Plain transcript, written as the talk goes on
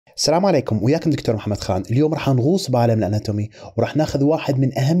السلام عليكم، وياكم دكتور محمد خان. اليوم راح نغوص بعالم الاناتومي وراح ناخذ واحد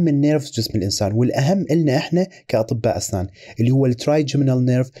من اهم النيرفز جسم الانسان، والاهم لنا احنا كاطباء اسنان، اللي هو الترايجيمينال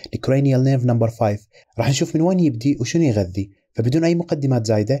نيرف الكرينيال نيرف نمبر 5. راح نشوف من وين يبدي وشنو يغذي. فبدون اي مقدمات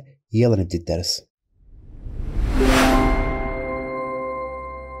زايده يلا نبدي الدرس.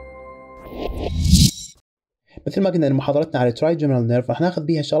 مثل ما قلنا ان محاضرتنا على الترايجيمينال نيرف راح ناخذ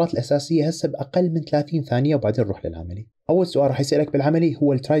بيها الشغلات الاساسيه هسه باقل من 30 ثانيه وبعدين نروح للعملي. اول سؤال راح يسالك بالعملي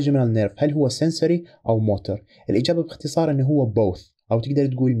هو الترايجيمينال نيرف هل هو سنسوري او موتور؟ الاجابه باختصار انه هو بوث، او تقدر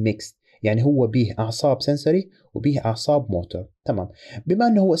تقول ميكس، يعني هو به اعصاب سنسوري وبه اعصاب موتور. تمام. بما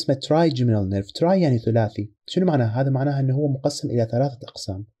انه هو اسمه ترايجيمينال نيرف، تراي يعني ثلاثي، شنو معناه؟ هذا معناه انه هو مقسم الى ثلاثه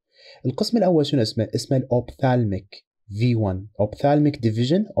اقسام. القسم الاول شنو اسمه؟ اسمه الاوبثالميك V1 Ophthalmic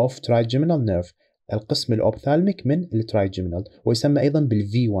Division of Trigeminal Nerve. القسم الأوبثالميك من الترايجيمينال، ويسمى أيضا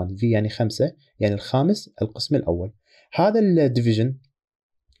بالV1. V يعني 5، يعني الخامس، القسم الأول. هذا الديفيجن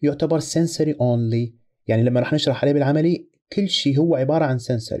يعتبر sensory only، يعني لما راح نشرح عليه بالعملي كل شيء هو عبارة عن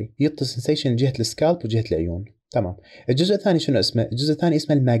sensory، يعطي sensation لجهة السكالب وجهة العيون. تمام. الجزء الثاني شنو اسمه؟ الجزء الثاني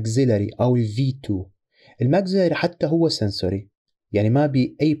اسمه الماكسيلاري أو V2. الماكسيلاري حتى هو sensory، يعني ما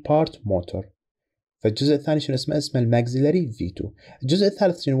بي أي part motor. فالجزء الثاني شنو اسمه؟ اسمه الماكسيلاري V2. الجزء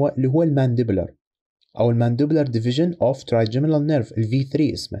الثالث شنو؟ اللي هو المانديبولار أو المانديبولار ديفيجن أوف ترايجيمينال نيرف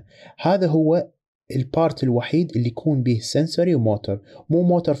V3 اسمه. هذا هو البارت الوحيد اللي يكون به سنسوري وموتور. مو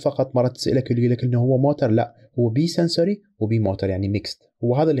موتور فقط، مرة تسألك اللي يقول لك إنه هو موتور، لا، هو بي سنسوري وبي موتور، يعني ميكست.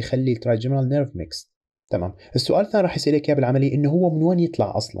 وهذا اللي يخلي الترايجيمينال نيرف ميكست. تمام. السؤال الثاني راح يسألك اياه بالعملي إنه هو من وين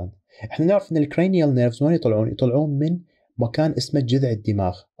يطلع أصلا؟ احنا نعرف إن الكرينيال نيرفز وين يطلعون؟ يطلعون من مكان اسمه جذع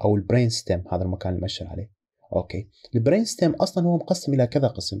الدماغ أو البرين ستيم، هذا المكان اللي مشر عليه. أوكي. البرين ستيم أصلا هو مقسم إلى كذا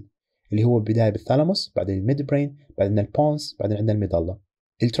قسم، اللي هو البداية بالثالاموس، بعدين الميد برين، بعدين البونس، بعدين عندنا الميدالا.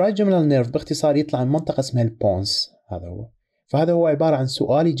 الترايجيمينال نيرف باختصار يطلع من منطقة اسمها البونس، هذا هو. فهذا هو عبارة عن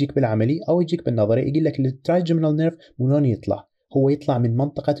سؤال يجيك بالعملي أو يجيك بالنظري، يقول لك الترايجيمينال نيرف من وين يطلع؟ هو يطلع من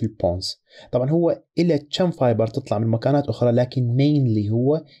منطقة البونس. طبعا هو إلى كم فايبر تطلع من مكانات أخرى، لكن مينلي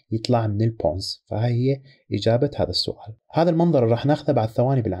هو يطلع من البونس. فهي هي إجابة هذا السؤال. هذا المنظر اللي راح ناخذه بعد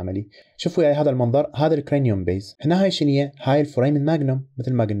ثواني بالعملي. شوفوا يا هذا المنظر، هذا الكرينيوم بيز. هنا هاي شنية؟ هاي الفورامين ماجنوم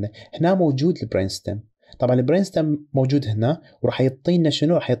مثل ما قلنا. هنا موجود البرين ستيم. طبعا البرين ستيم موجود هنا، وراح يعطينا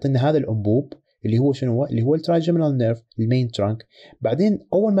شنو؟ راح يعطينا هذا الانبوب اللي هو شنو؟ اللي هو الترايجيمينال نيرف المين ترانك. بعدين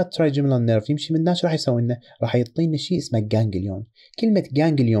اول ما الترايجيمينال نيرف يمشي من الناس راح يسوي لنا؟ راح يعطينا شيء اسمه جانجليون. كلمه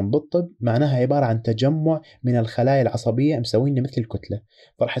جانجليون بالطب معناها عباره عن تجمع من الخلايا العصبيه مسوي لنا مثل الكتله.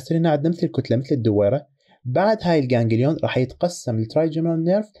 فراح يصير لنا عندنا مثل الكتله، مثل الدويره. بعد هاي الجانجليون راح يتقسم الترايجيمينال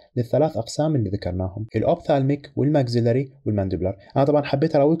نيرف للثلاث اقسام اللي ذكرناهم، الاوبثالميك والماكسيلاري والمانديبولار. انا طبعا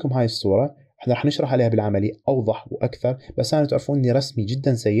حبيت اراويكم هاي الصوره، احنا راح نشرح عليها بالعملي اوضح واكثر، بس انا تعرفون اني رسمي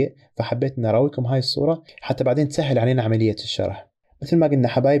جدا سيء، فحبيت ان اراويكم هاي الصوره حتى بعدين تسهل علينا عمليه الشرح. مثل ما قلنا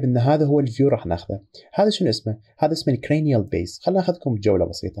حبايب ان هذا هو الفيو راح ناخذه. هذا شنو اسمه؟ هذا اسمه الكرينيال بيس. خلينا ناخذكم بجوله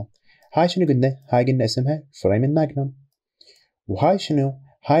بسيطه. هاي شنو قلنا؟ هاي قلنا اسمها فريمن ماجنوم. وهاي شنو؟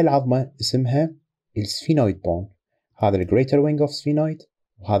 هاي العظمه اسمها السفينويد بون. هذا الجريتر وينج اوف سفينويد،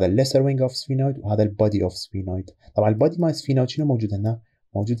 وهذا الليسر وينج اوف سفينويد، وهذا البودي اوف سفينويد. طبعا البودي مال سفينويد شنو موجود هنا؟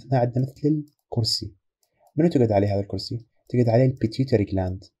 موجود هنا عندنا مثل الكرسي. منو تقعد عليه هذا الكرسي؟ تقعد عليه البيتيوتري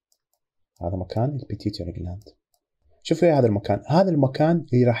جلاند. هذا مكان البيتيوتري جلاند. شوفوا هذا المكان، هذا المكان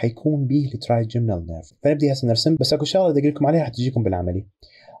اللي راح يكون به الترايجيمينال نيرف. فنبدي هسه نرسم، بس اكو شغله بدي اقول لكم عليها راح تجيكم بالعملي.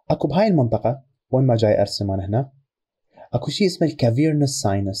 اكو بهاي المنطقه وين ما جاي ارسم انا هنا، اكو شيء اسمه الكافيرنس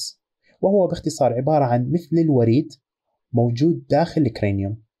ساينس، وهو باختصار عباره عن مثل الوريد موجود داخل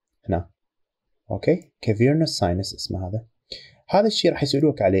الكرينيوم هنا. اوكي، كافيرنس ساينس اسمه هذا. هذا الشيء راح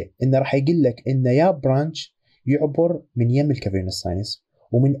يسألوك عليه، انه راح يقول لك انه يا برانش يعبر من يم الكافيرنس ساينس،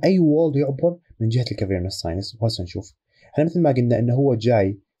 ومن اي وول يعبر من جهه الكافيرنس ساينس. وهسه نشوف. احنا مثل ما قلنا انه هو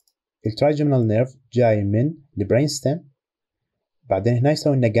جاي الترايجيمينال نيرف جاي من البرين ستيم، بعدين هنا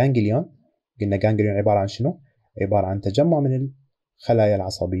يسوي لنا جانجليون. قلنا جانجليون عباره عن شنو؟ عباره عن تجمع من الخلايا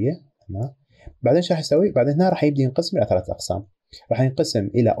العصبيه هنا. بعدين شو راح يسوي؟ بعدين هنا راح يبدا ينقسم الى ثلاث اقسام. راح ينقسم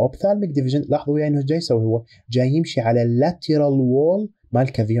الى اوبثالميك ديفيجن. لاحظوا وياه انه جاي يسوي؟ هو جاي يمشي على اللاترال وول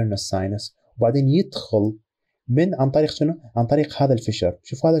مال كافيرنس ساينس، وبعدين يدخل من عن طريق شنو؟ عن طريق هذا الفشر.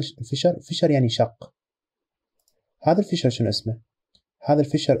 شوف هذا الفشر، فشر يعني شق. هذا الفشر شنو اسمه؟ هذا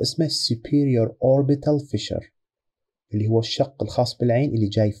الفشر اسمه superior orbital fissure، اللي هو الشق الخاص بالعين اللي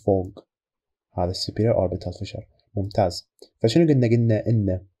جاي فوق. هذا superior orbital fissure. ممتاز. فشنو قلنا؟ قلنا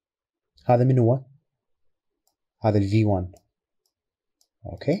ان هذا من هو؟ هذا الفي 1.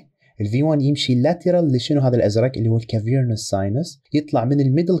 اوكي. الفي 1 يمشي لاترال لشنو هذا الازرق اللي هو الكافيرنس ساينس، يطلع من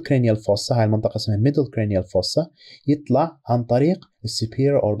الميدل كرينيال فوسا، هاي المنطقه اسمها ميدل كرينيال فوسا، يطلع عن طريق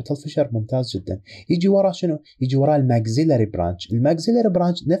السوبيريور اوربيتال فيشر. ممتاز جدا. يجي وراه شنو؟ يجي وراه الماكسيلاري برانش. الماكسيلاري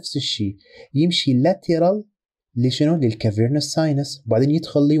برانش نفس الشيء، يمشي لاترال لشنو؟ للكافيرنس ساينس، وبعدين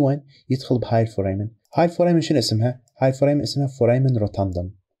يدخل لي وين؟ يدخل بهاي الفوريمن. هاي الفوريمن شنو اسمها؟ هاي الفوريمن اسمها فوريمن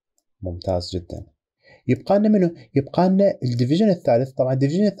روتاندم. ممتاز جدا. يبقى لنا منو؟ يبقى لنا الديفيجن الثالث. طبعا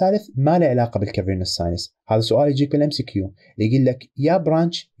الديفيجن الثالث ما له علاقه بالكافيرنس ساينس، هذا سؤال يجيك بالام سي كيو، يقول لك يا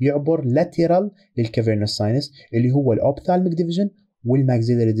برانش يعبر لاترال للكافيرنس ساينس اللي هو الاوبثالميك ديفيجن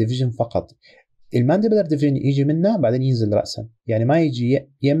والماكسيلاري ديفيجن فقط. المانديبولار ديفيجن يجي منه بعدين ينزل راسا، يعني ما يجي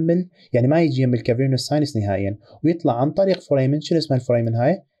يمل، يعني ما يجي يم الكافيرنس ساينس نهائيا، ويطلع عن طريق فوريمن. شنو اسمها الفوريمن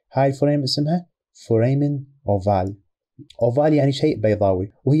هاي؟ هاي الفوريمن اسمها فوريمن اوفال. اوفال يعني شيء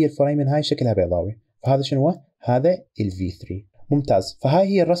بيضاوي، وهي الفوريمن هاي شكلها بيضاوي، فهذا شنو هو؟ هذا ال V3. ممتاز. فهاي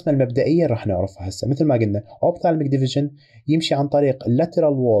هي الرسمه المبدئيه راح نعرفها هسه. مثل ما قلنا اوبثالميك ديفيجن يمشي عن طريق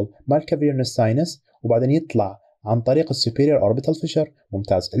اللاترال وول مال كافيرنس ساينس، وبعدين يطلع عن طريق السوبيريور اوربيتال فيشر.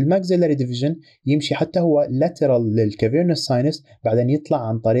 ممتاز. الماكسيلاري ديفيجن يمشي حتى هو لاترال للكافيرنس ساينس، بعدين يطلع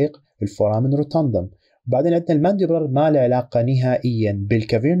عن طريق الفورامن روتاندم. بعدين عندنا المانديبولار ما له علاقه نهائيا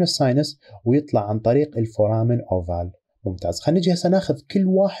بالكافيرنس ساينس، ويطلع عن طريق الفورامن اوفال. ممتاز. خلينا نجي هسه ناخذ كل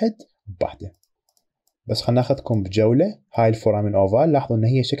واحد بوحده، بس خلينا ناخذكم بجوله. هاي الفورامن اوفال، لاحظوا ان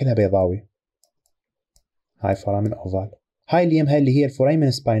هي شكلها بيضاوي. هاي فورامن اوفال. هاي اللي يمها اللي هي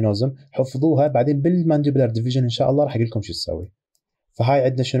الفورامن سباينوزم، حفظوها بعدين بالمانديبولار ديفيجن ان شاء الله راح اقول لكم شو تسوي. فهاي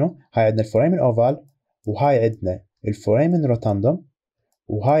عندنا شنو؟ هاي عندنا الفورامن اوفال، وهاي عندنا الفورامن روتاندم،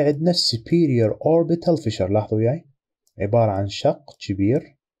 وهاي عندنا السوبيريور اوربيتال فيشر. لاحظوا وياي عباره عن شق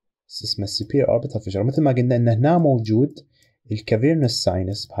كبير اسمه السوبيريور اوربيتال فيشر. مثل ما قلنا ان هنا موجود الكافيرنس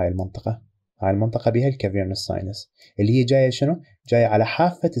ساينس بهاي المنطقه. هاي المنطقه بها الكافيرنس ساينس اللي هي جايه شنو؟ جايه على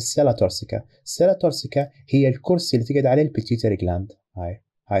حافه السيلا تورسيكا. السيلا تورسيكا هي الكرسي اللي تقعد عليه البيتيوتري جلاند.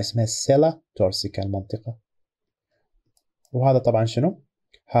 هاي اسمها السيلا تورسيكا المنطقه. وهذا طبعا شنو؟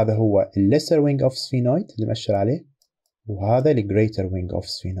 هذا هو الليسر وينج اوف سفينويد اللي مأشر عليه، وهذا الجريتر وينج اوف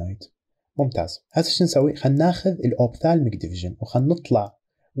سفينويد. ممتاز. هسه شو نسوي؟ خلينا ناخذ الاوبثالميك ديفيجن وخلينا نطلع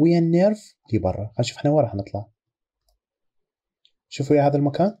ويا النيرف لبرا. خلينا نشوف احنا وين راح نطلع. شوفوا يا هذا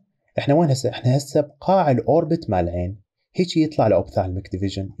المكان، احنا وين هسه؟ احنا هسه بقاع الاوربت مال العين. هيك يطلع الاوبثالميك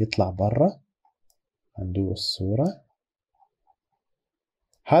ديفيجن، يطلع برا. ندور الصوره.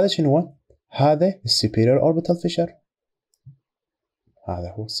 هذا شنو هو؟ هذا السوبيريور اوربيتال فيشر.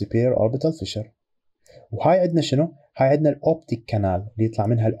 هذا هو السوبيريور اوربيتال فيشر. وهاي عندنا شنو؟ هاي عندنا الاوبتيك كانال اللي يطلع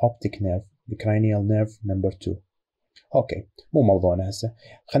منها الاوبتيك نيرف، الكرينيال نيرف نمبر 2. اوكي، مو موضوعنا هسه.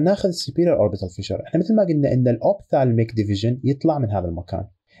 خلينا ناخذ السوبيريور اوربيتال فيشر. احنا مثل ما قلنا ان الاوبثالميك ديفيجن يطلع من هذا المكان.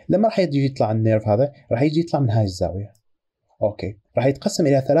 لما راح يجي يطلع النيرف هذا، راح يجي يطلع من هاي الزاويه. اوكي، راح يتقسم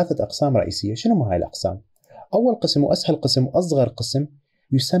الى 3 اقسام رئيسيه. شنو هاي الاقسام؟ اول قسم واسهل قسم واصغر قسم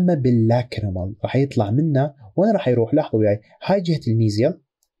يسمى باللاكريمال، راح يطلع منه. وين راح يروح؟ لاحظوا وياي، هاي جهه الميزيال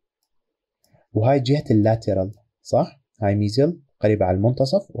وهاي جهه اللاترال، صح؟ هاي ميزيال قريبه على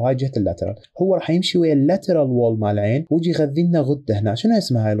المنتصف، وهاي جهه اللاترال. هو راح يمشي ويا اللاترال وول مال العين، ويجي يغذي لنا غده هنا. شنو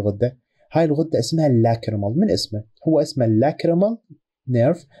اسمها هاي الغده؟ هاي الغده اسمها اللاكريمال. من اسمه هو اسمه اللاكريمال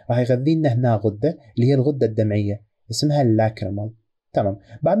نيرف. راح يغذي لنا هنا غده اللي هي الغده الدمعيه، اسمها اللاكريمال. تمام.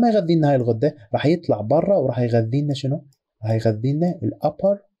 بعد ما يغذي لنا هاي الغده راح يطلع برا وراح يغذي لنا شنو؟ راح يغذي لنا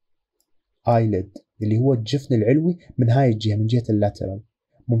الابر ايليد اللي هو الجفن العلوي من هاي الجهه، من جهه اللاترال.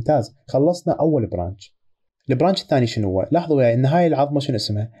 ممتاز. خلصنا اول برانش. البرانش الثاني شنو هو؟ لاحظوا وياي ان هاي العظمه شنو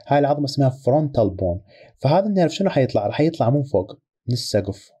اسمها؟ هاي العظمه اسمها فرونتال بون. فهذا النيرف شنو حيطلع؟ راح يطلع من فوق من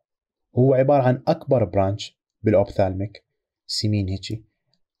السقف. هو عباره عن اكبر برانش بالاوبثالميك، سمين هيجي.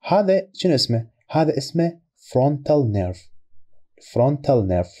 هذا شنو اسمه؟ هذا اسمه فرونتال نيرف. فرونتال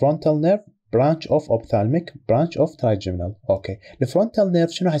نيرف. فرونتال نيرف برانش اوف اوبثالميك، برانش اوف ترايجيمينال. اوكي. الفرونتال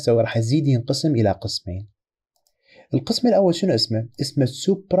نيرف شنو حيسوي؟ راح يزيد ينقسم الى قسمين. القسم الاول شنو اسمه؟ اسمه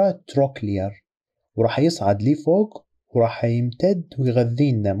سوبرا تروكلير، وراح يصعد لفوق وراح يمتد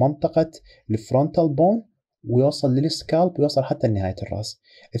ويغذي لنا منطقة الفرونتال بون ويوصل للسكالب ويوصل حتى لنهاية الرأس.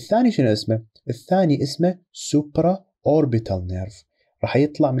 الثاني شنو اسمه؟ الثاني اسمه سوبرا اوربيتال نيرف. راح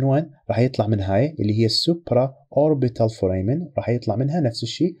يطلع من وين؟ راح يطلع من هاي اللي هي السوبرا اوربيتال فوريمن، راح يطلع منها نفس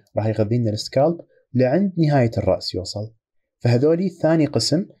الشيء، راح يغذي لنا السكالب لعند نهاية الرأس يوصل. فهذولي ثاني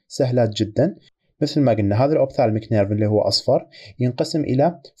قسم سهلات جدا. مثل ما قلنا هذا الاوبثالميك نيرف اللي هو اصفر ينقسم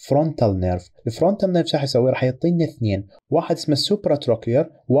الى فرونتال نيرف. الفرونتال نيرف شو راح يسوي؟ راح يعطينا اثنين، واحد اسمه سوبرا تروكلير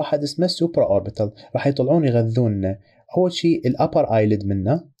وواحد اسمه سوبرا اوربيتال. راح يطلعون يغذون اول شيء الابر ايليد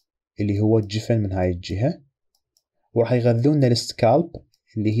منه اللي هو الجفن من هاي الجهه، وراح يغذون السكالب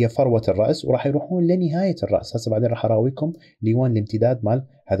اللي هي فروه الراس، وراح يروحون لنهايه الراس. هسه بعدين راح اراويكم لوين الامتداد مال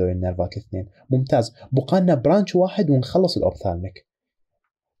هذول النيرفات الاثنين. ممتاز، بقى لنا برانش واحد ونخلص الأوبثالميك.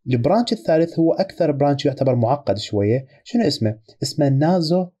 البرانش الثالث هو أكثر برانش يعتبر معقد شوية. شنو اسمه؟ اسمه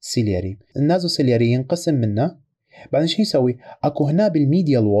النازو سيلياري. النازو سيلياري ينقسم منه. بعدين شو يسوي؟ اكو هنا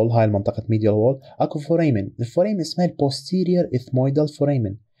بالميديال وول، هاي المنطقة ميديال وول، اكو فوريمن. الفوريمن اسمها البوستيريور اثمويدال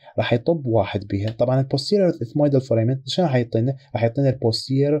فوريمن. راح يطب واحد بيها. طبعا البوستيريور اثمويدال فوريمن شنو راح يعطينا؟ راح يعطينا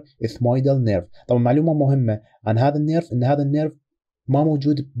البوستيريور اثمويدال نيرف. طبعا معلومة مهمة عن هذا النيرف ان هذا النيرف ما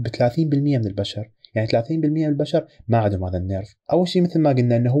موجود ب 30% من البشر، يعني 30% من البشر ما عندهم هذا النيرف. اول شيء مثل ما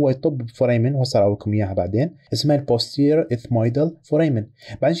قلنا انه هو يطب بفوريمن، وصار لكم اياها بعدين، اسمها البوستيريور اثمويدال فوريمن.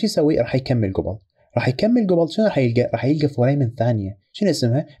 بعدين شو يسوي؟ راح يكمل قبل. شنو راح يلقى؟ راح يلقى فوريمن ثانيه. شنو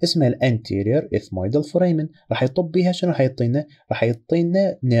اسمها؟ اسمها الانتيريور اثمويدال فوريمن. راح يطب بها. شنو راح يعطينا؟ راح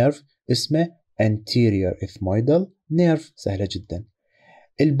يعطينا نيرف اسمه انتيريور اثمويدال نيرف. سهله جدا.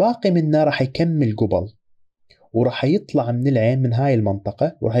 الباقي منه راح يكمل قبل، وراح يطلع من العين من هاي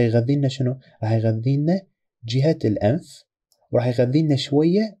المنطقه، وراح يغذينا شنو؟ راح يغذينا جهه الانف، وراح يغذينا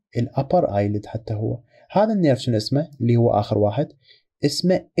شويه الابر ايلid. حتى هو هذا النيرف شنو اسمه؟ اللي هو اخر واحد،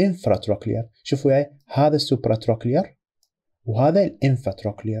 اسمه انفراتروكلير. شوفوا وياي، هذا السوبراتروكلير وهذا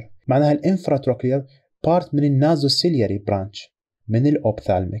الانفراتروكلير. معناها الانفراتروكلير بارت من النازوسيلياري برانش من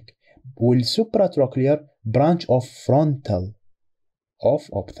الاوبثالميك، والسوبراتروكلير برانش اوف فرونتال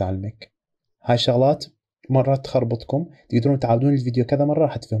اوف اوبثالميك. هاي شغلات مرات تخربطكم، تقدرون تعاودون الفيديو كذا مرة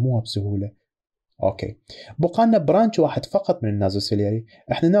راح تفهموها بسهولة. اوكي، بقى لنا برانش واحد فقط من النازوسيلياري.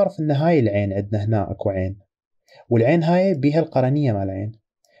 احنا نعرف ان هاي العين، عندنا هنا اكو عين، والعين هاي بيها القرنية مع العين.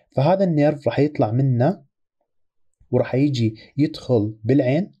 فهذا النيرف راح يطلع منه وراح يجي يدخل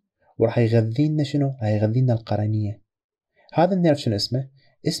بالعين، وراح يغذينا شنو؟ راح يغذينا القرنية. هذا النيرف شنو اسمه؟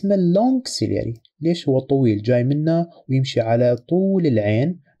 اسمه اللونج سيلياري. ليش؟ هو طويل، جاي منا ويمشي على طول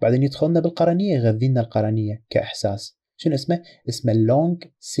العين، بعدين يدخلنا بالقرنية يغذينا القرنية كإحساس. شنو اسمه؟ اسمه اللونج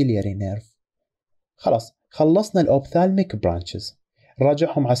سيلياري نيرف. خلاص خلصنا الأوبثالميك برانشز.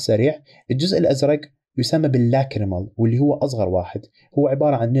 نراجعهم على السريع. الجزء الأزرق يسمى باللاكريمال، واللي هو أصغر واحد. هو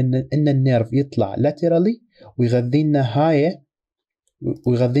عبارة عن إن النيرف يطلع لاترالي ويغذينا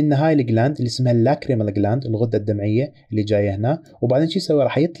هاي الجلاند اللي اسمها اللاكريمال جلاند، الغدة الدمعية اللي جاية هنا. وبعدين شو يسوي؟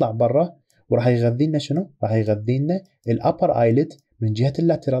 راح يطلع برا وراح يغذينا شنو؟ راح يغذينا الأبر آيلid من جهة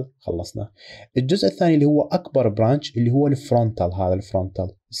اللاترال. خلصنا. الجزء الثاني اللي هو أكبر برانش اللي هو الفرونتال. هذا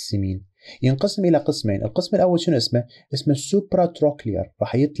الفرونتال السمين ينقسم إلى قسمين. القسم الأول شنو اسمه؟ اسمه السوبراتروكلير.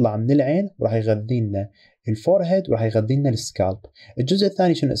 راح يطلع من العين وراح يغذينا الفورهيد وراح يغذينا السكالب. الجزء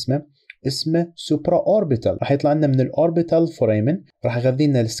الثاني شنو اسمه؟ اسمه سوبرا اوربيتال. راح يطلع لنا من الاوربيتال فوريمن، راح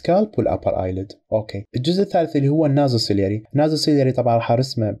يغذينا السكالب والابر ايلid. اوكي. الجزء الثالث اللي هو النازوسيلياري. النازوسيلياري طبعا راح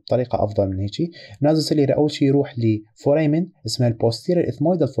ارسمه بطريقه افضل من هيك. النازوسيلياري اول شيء يروح لفوريمن اسمها البوستيريور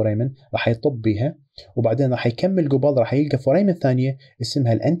اثمويدال فوريمن، راح يطب بها، وبعدين راح يكمل قبل، راح يلقى فوريمن ثانيه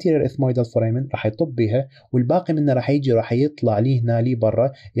اسمها الانتيريور اثمويدال فوريمن، راح يطب بها، والباقي منه راح يجي راح يطلع لي هنا لي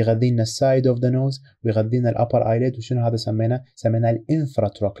برا يغذينا السايد اوف ذا نوز ويغذينا الابر ايلid. وشنو هذا سميناه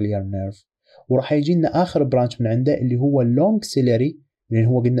الانفراتروكلير نيرف. وراح يجي لنا اخر برانش من عنده اللي هو اللونج سيلياري، اللي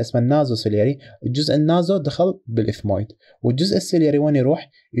هو قلنا اسمه النازو سيلياري. الجزء النازو دخل بالاثمويد، والجزء السيلياري وين يروح؟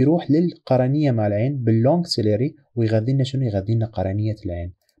 يروح للقرنيه مع العين باللونج سيلياري، ويغذينا شنو؟ يغذينا قرنيه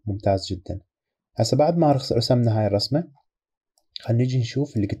العين. ممتاز جدا. هسه بعد ما رسمنا هاي الرسمه، خلينا نجي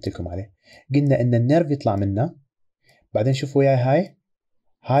نشوف اللي قلت لكم عليه. قلنا ان النيرف يطلع منه، بعدين شوفوا وياي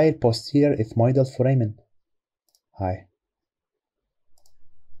هاي البوستيريور اثمويدال فوريمن،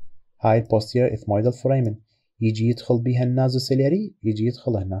 هاي البوستيريور اثمويدال فوريمن يجي يدخل بها النازوسيلياري، يجي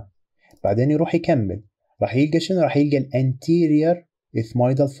يدخل هنا، بعدين يروح يكمل، راح يلقى شنو؟ راح يلقى الانتيريور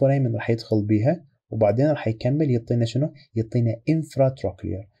اثمويدال فوريمن راح يدخل بها، وبعدين راح يكمل يعطينا شنو؟ يعطينا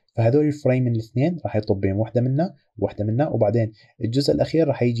انفراتروكلير. فهذول الفوريمن الاثنين راح يطب بهم واحده منا، وبعدين الجزء الاخير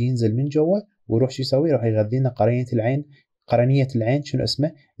راح يجي ينزل من جوا ويروح شو يسوي؟ راح يغذينا قرنية العين. شنو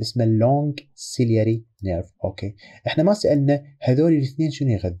اسمه؟ اسمه اللونج سيلياري نيرف. اوكي، احنا ما سألنا هذول الاثنين شنو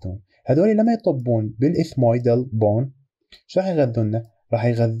يغذون. هذول لما يطبون بالاثمويدال بون شو راح يغذونا؟ راح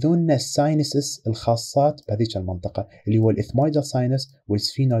يغذونا الساينسز الخاصات بهذيك المنطقة، اللي هو الاثمويدال ساينس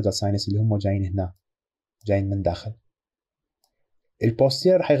والسفينويدال ساينس اللي هم جايين هنا، جايين من داخل.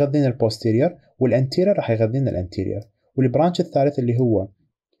 البوستيريور راح يغذينا البوستيريور، والانتيريور راح يغذينا الانتيريور، والبرانش الثالث اللي هو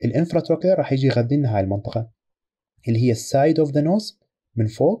الانفراتروكلير راح يجي يغذينا هاي المنطقة اللي هي السايد اوف ذا نوز من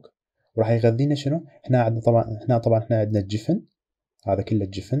فوق، وراح يغذينا شنو؟ احنا عندنا الجفن، هذا كله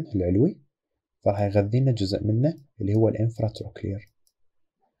الجفن العلوي، فراح يغذينا جزء منه اللي هو الانفراتروكلير.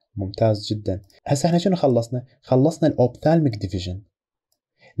 ممتاز جدا. هسه احنا شنو خلصنا الاوبثالميك ديفيجن،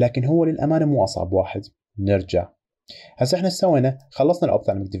 لكن هو للامانه مو اصعب واحد. نرجع هسه احنا سوينا خلصنا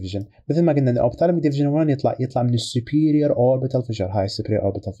الاوبثالميك ديفيجن. مثل ما قلنا الاوبثالميك ديفيجن وين يطلع من السوبيريور اوربيتال فيشر. هاي السوبيريور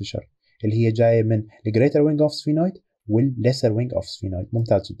اوربيتال فيشر اللي هي جايه من الجريتر وينج اوف سفينويد والليسر وينج اوف سفينويد.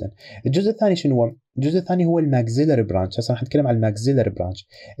 ممتاز جدا. الجزء الثاني شنو هو؟ الجزء الثاني هو الماكسيلاري برانش. هسه راح نتكلم عن الماكسيلاري برانش.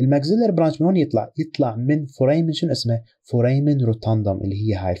 الماكسيلاري برانش من وين يطلع؟ يطلع من فوريمن شنو اسمه؟ فوريمن روتاندم اللي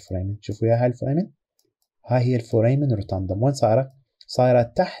هي هاي الفوريمن. شوفوا يا هاي الفوريمن، هاي هي الفوريمن روتاندم. وين صايره؟ صايره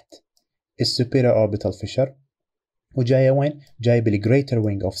تحت السوبيريور اوربيتال فيشر وجايه وين؟ جايه بالجريتر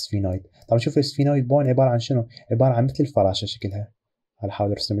وينج اوف سفينويد. طبعا شوفوا السفينويد بون عباره عن شنو؟ عباره عن مثل الفراشه شكلها.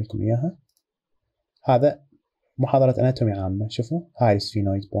 هحاول ارسم لكم اياها. هذا محاضره اناتومي عامه. شوفوا هاي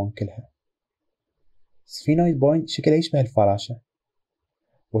السفينويد بون كلها. سفينويد بون شكلها يشبه الفراشه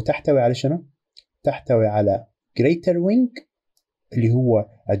وتحتوي على شنو؟ تحتوي على جريتر وينج اللي هو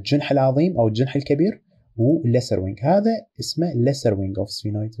الجنح العظيم او الجنح الكبير، والليسر وينج هذا اسمه الليسر وينج اوف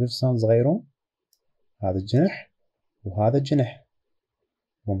سفينويد. شلون صغيرون؟ هذا الجنح وهذا الجنح.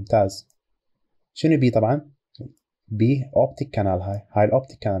 ممتاز. شنو بيه؟ طبعا بيه اوبتيك كانال. هاي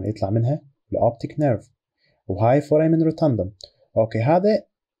الاوبتيك كانال يطلع منها الاوبتيك نيرف، وهاي فوريمن روتاندم. اوكي هذا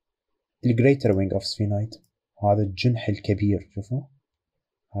الجريتر وينج اوف سفينويد، هذا الجنح الكبير. شوفوا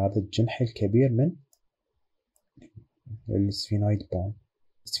هذا الجنح الكبير من السفينويد بون.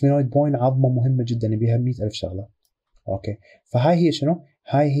 السفينويد بون عظمه مهمه جدا بيها 100,000 شغله. اوكي فهاي هي شنو؟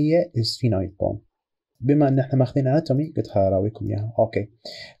 هاي هي السفينويد بون. بما ان احنا ماخذين اناتومي قلت هراويكم اياها. اوكي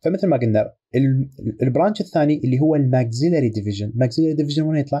فمثل ما قلنا البرانش الثاني اللي هو الماكسيلاري ديفيجن. الماكسيلاري ديفيجن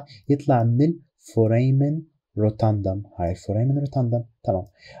وين يطلع؟ يطلع من الفوريمن روتاندم. هاي الفوريمن روتاندم. تمام.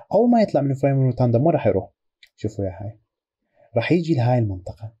 اول ما يطلع من الفوريمن روتاندم وين راح يروح؟ شوفوا يا هاي راح يجي لهاي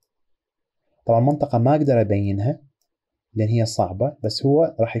المنطقه. طبعا المنطقه ما اقدر ابينها لان هي صعبه، بس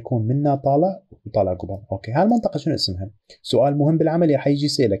هو راح يكون منها طالع وطالع قبل. اوكي هاي المنطقه شنو اسمها؟ سؤال مهم بالعملي راح يجي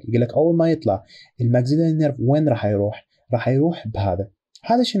يسالك، يقول لك اول ما يطلع الماكسيلاري نيرف وين راح يروح؟ راح يروح بهذا.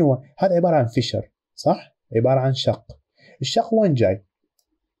 هذا شنو هو؟ هذا عباره عن فيشر، صح؟ عباره عن شق. الشق وين جاي؟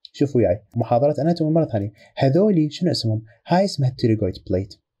 شوفوا وياي محاضره اناتومي مره ثانيه. هذولي شنو اسمهم؟ هاي اسمها التيريغويد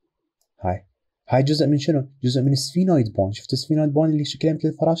بليت. هاي جزء من شنو؟ جزء من السفينويد بون. شفت السفينويد بون اللي شكلها مثل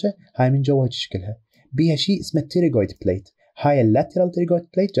الفراشه؟ هاي من جوا شكلها بيها شيء اسمه التيريغويد بليت. هاي اللاترال تيريغويد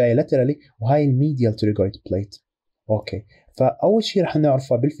بليت جايه لاترالي، وهاي الميديال تيريغويد بليت. اوكي فاول شيء راح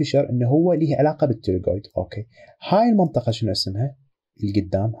نعرفه بالفيشر انه هو له علاقه بالتيريغويد. اوكي هاي المنطقه شنو اسمها؟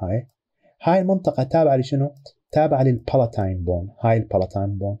 القدام هاي المنطقه تابعه لشنو؟ تابعه للبالاتاين بون. هاي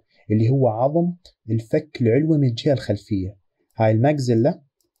البالاتاين بون اللي هو عظم الفك العلوي من الجهه الخلفيه. هاي الماكسيلا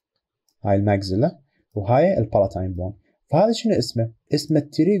وهاي البالاتاين بون. فهذا شنو اسمه؟ اسمه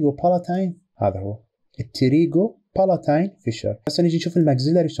التريجو بالاتاين. هذا هو التريجو بالاتاين فيشر. هسه نجي نشوف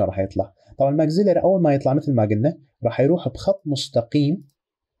الماكسيلاري شلون راح يطلع. طبعا الماكسيلاري اول ما يطلع مثل ما قلنا راح يروح بخط مستقيم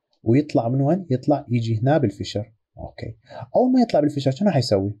ويطلع من وين؟ يطلع يجي هنا بالفيشر. اوكي اول ما يطلع بالفيشر شنو راح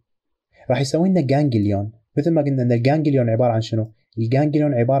يسوي؟ راح يسوي لنا جانجليون. مثل ما قلنا ان الجانجليون عباره عن شنو؟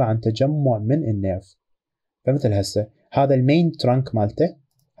 الجانجليون عباره عن تجمع من النيرف. فمثل هسه هذا المين ترانك مالته،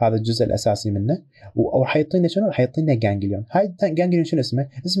 هذا الجزء الاساسي منه، وراح يعطينا شنو؟ راح يعطينا جانجليون. هاي الجانجليون شنو اسمه؟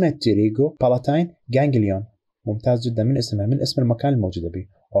 اسمه التريجو بالاتاين جانجليون. ممتاز جدا من اسمها، من اسم المكان الموجوده به.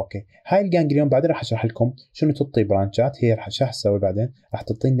 اوكي هاي الجانجليون بعدين راح اشرح لكم شنو تعطي برانشات. هي راح تسوي بعدين؟ راح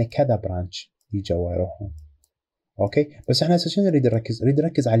تعطينا كذا برانش يجوا يروحون. اوكي بس احنا هسه شنو نريد نركز؟ نريد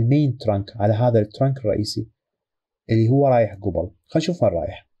نركز على المين ترانك، على هذا الترانك الرئيسي اللي هو رايح قبل. خلينا نشوف وين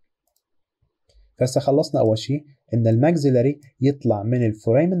رايح. فهسه خلصنا اول شيء ان الماكسيلاري يطلع من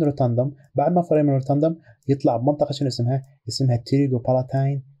الفوريمن روتاندم. بعد ما فوريمن روتاندم يطلع بمنطقه شنو اسمها؟ اسمها التيريجو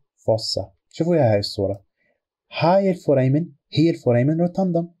بالاتاين فوسا. شوفوا وياي هاي الصوره. هاي الفوريمن هي الفوريمن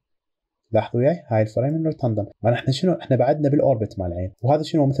روتاندم. لاحظوا وياي هاي الفوريمن روتاندم. ما احنا شنو؟ احنا بعدنا بالاوربت مال العين، وهذا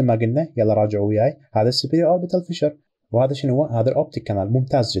شنو مثل ما قلنا؟ يلا راجعوا وياي. هذا السوبيريور اوربيتال فيشر، وهذا شنو هو؟ هذا الاوبتيك كانال.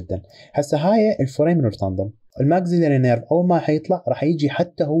 ممتاز جدا. هسه هاي الفوريمن روتاندم. الماكسيلاري نيرف اول ما حيطلع راح يجي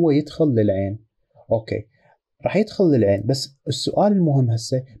حتى هو يدخل للعين. اوكي راح يدخل للعين، بس السؤال المهم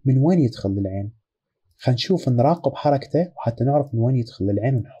هسه من وين يدخل للعين؟ خلينا نشوف نراقب حركته وحتى نعرف من وين يدخل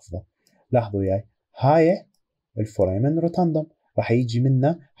للعين ونحفظه. لاحظوا وياي هاي الفوريمن روتاندم راح يجي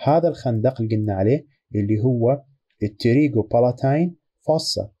منه هذا الخندق اللي قلنا عليه اللي هو التريجو بالاتاين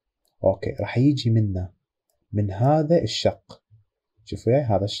فوسا. اوكي راح يجي منه من هذا الشق. شوفوا وياي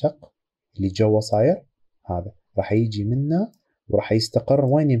هذا الشق اللي جوا صاير، هذا راح يجي منه وراح يستقر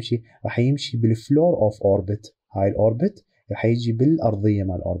وين يمشي؟ راح يمشي بالفلور اوف اوربت. هاي الاوربت راح يجي بالارضيه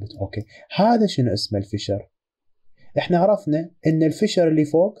مال الاوربت. اوكي هذا شنو اسمه؟ الفيشر. احنا عرفنا ان الفيشر اللي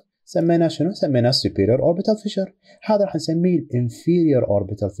فوق سميناه شنو؟ سميناه superior orbital fissure. هذا راح نسميه inferior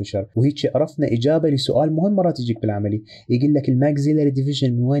orbital fissure. وهيك عرفنا إجابة لسؤال مهم مرة تجيك بالعملي، يقول لك الماكسيلاري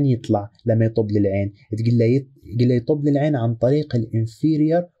ديفيجن من وين يطلع لما يطب للعين؟ يقول له يطب للعين عن طريق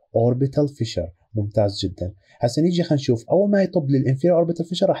الانفيريور orbital fissure. ممتاز جدا. هسه نيجي خلينا نشوف أول ما يطب للانفيريور orbital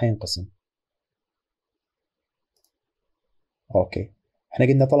fissure راح ينقسم. اوكي، احنا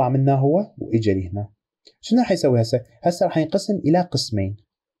قلنا طلع منا هو واجا لي هنا. شنو راح يسوي هسه؟ هسه راح ينقسم الى قسمين،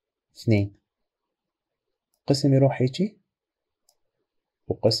 اثنين. قسم يروح هيجي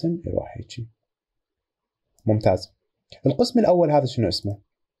وقسم يروح هيجي. ممتاز. القسم الاول هذا شنو اسمه؟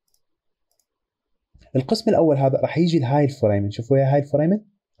 القسم الاول هذا راح يجي لهاي الفوريمن، شوفوا يا هاي الفوريمن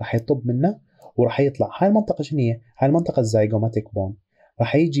راح يطب منه وراح يطلع. هاي المنطقه شنو هي؟ هاي المنطقه الزيجوماتيك بون.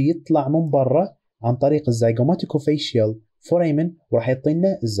 راح يجي يطلع من برا عن طريق الزيجوماتيكو فيشيال فوريمن وراح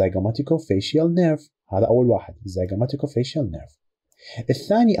يعطينا الزيجوماتيكو فيشيال نيرف. هذا اول واحد، الزيجوماتيكو فيشيال نيرف.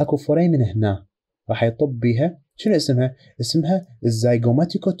 الثاني اكو فوريمن هنا راح يطب بيها، شنو اسمها؟ اسمها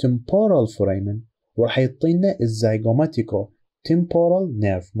الزيجوماتيكو تمبورال فوريمن وراح يعطينا الزيجوماتيكو تمبورال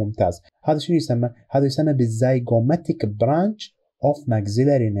نيرف. ممتاز. هذا شنو يسمى؟ هذا يسمى بالزيجوماتيك برانش اوف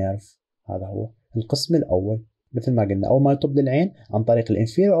ماكسيلاري نيرف. هذا هو القسم الاول. مثل ما قلنا اول ما يطب للعين عن طريق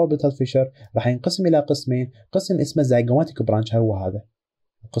الانفيريور اوربيتال فيشر راح ينقسم الى قسمين، قسم اسمه زيجوماتيك برانش، هو هذا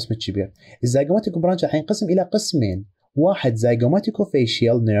القسم الكبير. الزيجوماتيك برانش راح ينقسم الى قسمين، واحد زيجوماتيكو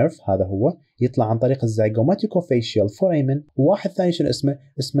فيشيال نيرف، هذا هو يطلع عن طريق الزيجوماتيكو فيشيال فوريمن، وواحد ثاني شنو اسمه؟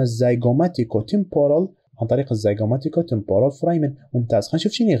 اسمه الزيجوماتيكو تمبورال عن طريق الزيجوماتيكو تمبورال فوريمن. ممتاز. خلينا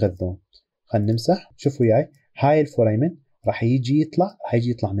نشوف شنو يغذون. خلينا نمسح. شوفوا وياي هاي الفوريمن راح يجي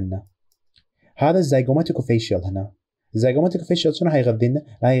يطلع منه هذا الزيجوماتيكو فيشيال. هنا الزيجوماتيكو فيشيال شنو هيغذينا؟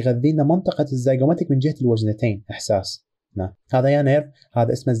 راح يغذينا منطقه الزيجوماتيك من جهه الوجنتين، احساس. نعم. هذا يا نيرف،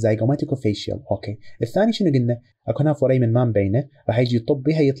 هذا اسمه الزيجوماتيكو فيشيال. اوكي. الثاني شنو قلنا؟ اكو هنا فوريمن ما مبينه، راح يجي يطب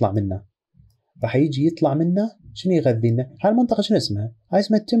بها يطلع منه. راح يجي يطلع منه شنو يغذينا؟ هاي المنطقه شنو اسمها؟ هاي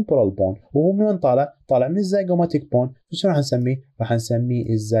اسمها التمبورال بون، وهو من وين طالع؟ طالع من الزيجوماتيك بون. شنو راح نسميه؟ راح نسميه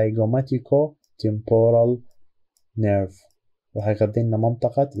الزيجوماتيكو تمبورال نيرف. راح يغذي لنا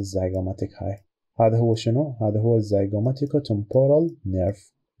منطقة الزيجوماتيك هاي. هذا هو شنو؟ هذا هو الزيجوماتيكو تمبورال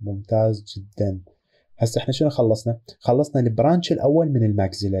نيرف. ممتاز جدا. هسه احنا شنو خلصنا؟ خلصنا البرانش الاول من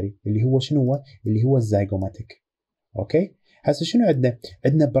الماكسيلاري اللي هو شنو هو؟ اللي هو الزيجوماتيك. اوكي؟ هسه شنو عندنا؟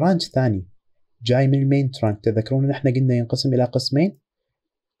 عندنا برانش ثاني جاي من المين ترانك. تذكرون ان احنا قلنا ينقسم الى قسمين،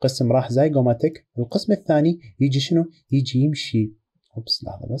 قسم راح زيجوماتيك، القسم الثاني يجي شنو؟ يجي يمشي،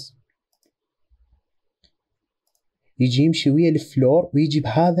 لحظة بس، يجي يمشي ويا الفلور ويجي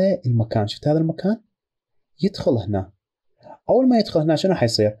بهذا المكان. شفت هذا المكان؟ يدخل هنا. اول ما يدخل هنا شنو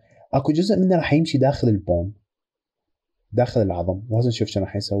حيصير؟ اكو جزء منه راح يمشي داخل البون، داخل العظم، وهذا نشوف شنو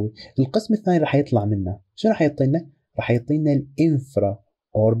راح يسوي. القسم الثاني راح يطلع منه، شنو راح يعطينا؟ راح يعطينا الانفرا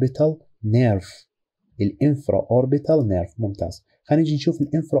اوربيتال نيرف. الانفرا اوربيتال نيرف. ممتاز. خلينا نجي نشوف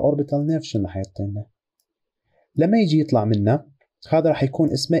الانفرا اوربيتال نيرف شنو راح يعطينا. لما يجي يطلع منه هذا راح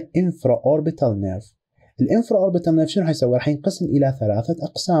يكون اسمه انفرا اوربيتال نيرف. الانفرا اوربيتال نيرف شنو حيسوي؟ راح ينقسم الى ثلاثه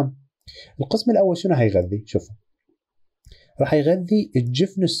اقسام. القسم الاول شنو هيغذي؟ شوفوا، راح يغذي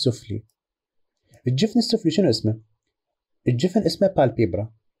الجفن السفلي. الجفن السفلي شنو اسمه؟ الجفن اسمه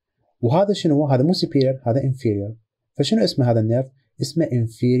بالبيبرا، وهذا شنو هو؟ هذا مو سوبيريور، هذا انفيريور. فشنو اسمه هذا النيرف؟ اسمه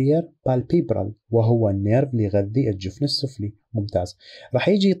انفيريور بالبيبرال، وهو النيرف اللي يغذي الجفن السفلي. ممتاز. راح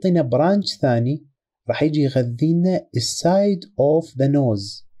يجي يعطينا برانش ثاني، راح يجي يغذينا السايد اوف ذا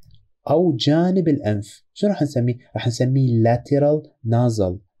نوز او جانب الانف. شنو راح نسميه؟ راح نسميه lateral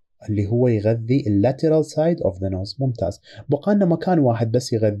nasal، اللي هو يغذي lateral side of the nose. ممتاز. بقى لنا مكان واحد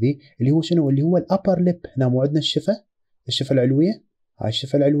بس يغذي، اللي هو شنو؟ اللي هو الابر ليب. هنا مو عندنا الشفه العلويه، هاي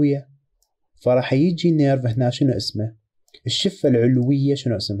الشفه العلويه. فراح يجي نيرف هنا شنو اسمه؟ الشفه العلويه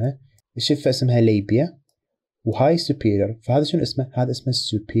شنو اسمها؟ الشفه اسمها ليبيا، وهاي superior. فهذا شنو اسمه؟ هذا اسمه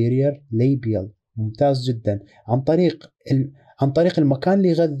superior labial. ممتاز جدا. عن طريق المكان اللي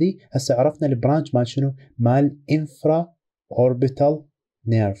يغذي. هسه عرفنا البرانش مال شنو؟ مال انفرا اوربيتال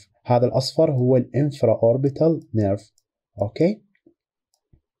نيرف. هذا الاصفر هو الانفرا اوربيتال نيرف. اوكي.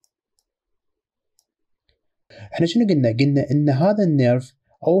 احنا شنو قلنا؟ قلنا ان هذا النيرف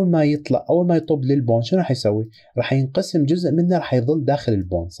اول ما يطب للبون شنو راح يسوي؟ راح ينقسم جزء منه راح يظل داخل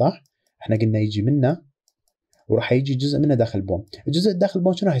البون، صح؟ احنا قلنا يجي منه وراح يجي جزء منه داخل البون. الجزء داخل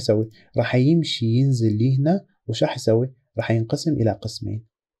البون شنو راح يسوي؟ راح يمشي ينزل لي هنا، وش راح يسوي؟ راح ينقسم الى قسمين.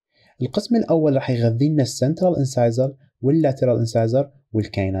 القسم الاول راح يغذي لنا السنترال انسايزر واللاترال انسايزر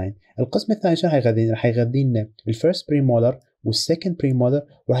والكايناين. القسم الثاني شنو حيغذينا؟ راح يغذي لنا الفيرست بريمولر والسكند بريمولر،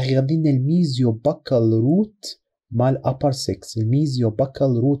 وراح يغذي لنا الميزيو باكال روت مال ابر 6، الميزيو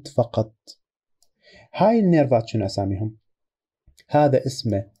باكال روت فقط. هاي النيرفات شنو اساميهم؟ هذا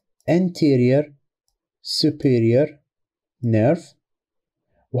اسمه anterior superior nerve،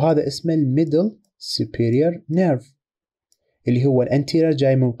 وهذا اسمه الميدل superior nerve، اللي هو الانتيرير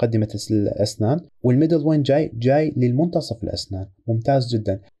جاي من مقدمة الأسنان، والميدل وين جاي للمنتصف الأسنان. ممتاز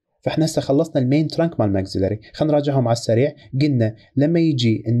جدا. فاحنا هسه خلصنا المين ترانك مال الماكسيلري. خلينا نراجعهم على السريع. قلنا لما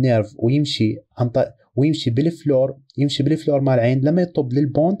يجي النيرف ويمشي بالفلور مال العين، لما يطب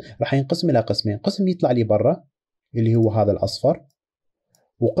للبون راح ينقسم الى قسمين، قسم يطلع لي برا اللي هو هذا الاصفر،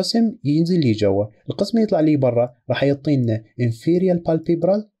 وقسم ينزل لي جوا. القسم اللي يطلع لي برا راح يعطينا inferior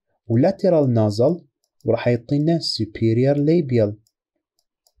palpebral ولاترال نازل، وراح يعطينا superior labial.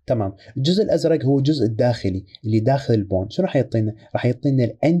 تمام. الجزء الازرق هو الجزء الداخلي اللي داخل البون. شنو راح يعطينا؟ راح يعطينا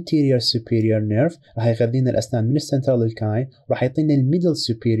الانتيريور سوبيريور نيرف، راح يغذينا الاسنان من السنترال للكاين، وراح يعطينا الميدل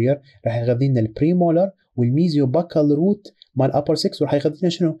سوبيريور، راح يغذينا البريمولر والميزيو باكال روت مال ابر 6، وراح يغذينا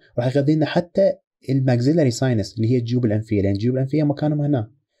شنو؟ راح يغذينا حتى الماكسيلاري ساينس اللي هي الجيوب الانفيه، لان الجيوب الانفيه مكانهم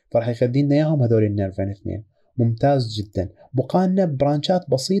هنا، فراح يغذينا اياهم هذول النيرفين اثنين. ممتاز جدا. بقى لنا برانشات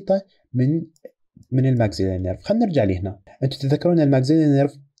بسيطه من الماكسيلاري نيرف. خلينا نرجع لهنا. انتم تتذكرون الماكسيلاري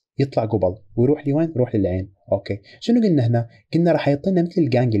نيرف يطلع قبل ويروح لوين؟ يروح للعين. اوكي. شنو قلنا هنا؟ قلنا راح يعطينا مثل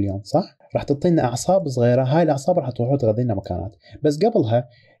الجانجليون، صح؟ راح تعطينا اعصاب صغيره، هاي الاعصاب راح تروح تغذي لنا مكانات. بس قبلها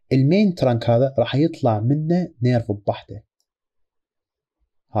المين ترانك هذا راح يطلع منه نيرف بوحده.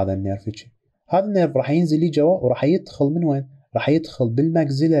 هذا النيرف هيك. هذا النيرف راح ينزل لي جوا، وراح يدخل من وين؟ راح يدخل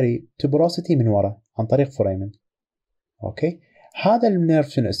بالماكسيلاري تبروسيتي من ورا عن طريق فوريمن. اوكي. هذا النيرف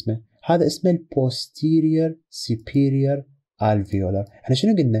شنو اسمه؟ هذا اسمه البوستيريور سوبيريور alveolar. احنا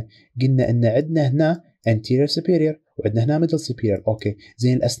شنو قلنا؟ قلنا ان عندنا هنا anterior superior وعندنا هنا middle superior. اوكي.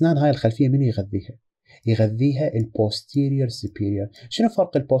 زين الاسنان هاي الخلفيه من يغذيها؟ يغذيها البوستيريور superior. شنو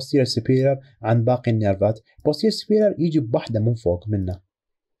فرق البوستيريور superior عن باقي النيرفات؟ البوستيريور superior يجي بوحده من فوق منه.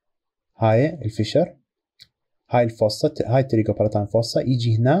 هاي الفيشر، هاي الفوسا، هاي التريجوبالاتين فوسا،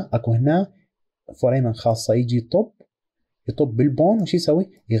 يجي هنا اكو هنا فوريمن خاصه، يجي يطب بالبون، وش يسوي؟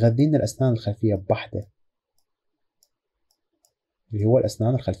 يغذينا الاسنان الخلفيه بوحده، اللي هو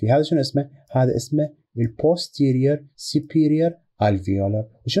الأسنان الخلفية. هذا شنو اسمه؟ هذا اسمه البوستيريور سوبيريور alveolar.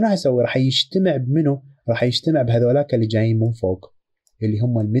 وشنو راح يسوي؟ راح يجتمع بمنو؟ راح يجتمع بهذولاك اللي جايين من فوق، اللي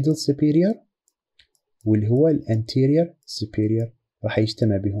هم الميدل سوبيريور واللي هو الانتيريور سوبيريور، راح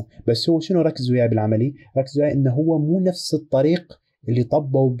يجتمع بهم. بس هو شنو ركزوا وياه بالعملي؟ ركزوا وياه انه هو مو نفس الطريق اللي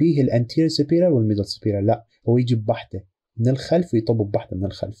طبوا به الانتيريور سوبيريور والميدل سوبيريور، لا، هو يجي بوحده من الخلف ويطب بوحده من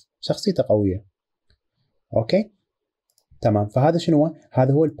الخلف. شخصيته قوية. اوكي. تمام. فهذا شنو هو؟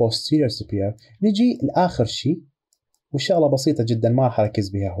 هذا هو البوستيريور سوبيريور. نجي لاخر شيء، والشغله بسيطه جدا ما راح اركز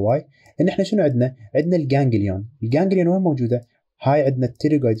بها هواي، ان احنا شنو عندنا؟ عندنا الجانجليون. الجانجليون وين موجوده؟ هاي عندنا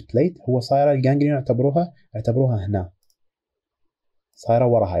التيريغويد بليت، هو صايره الجانجليون اعتبروها هنا، صايره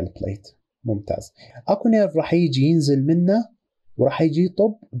ورا هاي البليت. ممتاز. اكو نيرف راح يجي ينزل منه، وراح يجي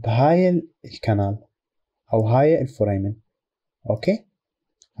يطب بهاي الكنال او هاي الفوريمن. اوكي.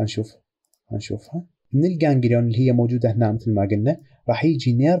 هنشوفها من الجانجليون اللي هي موجودة هنا. مثل ما قلنا راح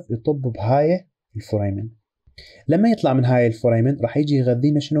يجي نيرف يطب بهاي الفوريمن. لما يطلع من هاي الفوريمن راح يجي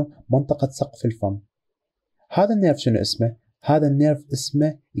يغذينا شنو؟ منطقة سقف الفم. هذا النيرف شنو اسمه؟ هذا النيرف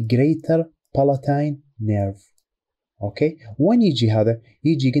اسمه Greater Palatine Nerve. اوكي. وين يجي هذا؟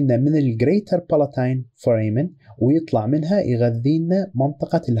 يجي قلنا من الجريتر بالاتاين فوريمن، ويطلع منها يغذينا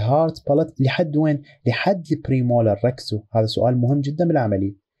منطقة الهارت بالات لحد وين؟ لحد البريمولر. ركزوا، هذا سؤال مهم جدا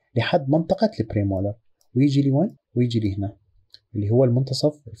بالعملي. لحد منطقة البريمولر، ويجي لي وين؟ ويجي لي هنا اللي هو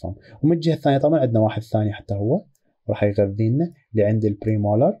المنتصف الفم. ومن الجهة الثانية طبعا عندنا واحد ثاني حتى هو راح يغذينا لعند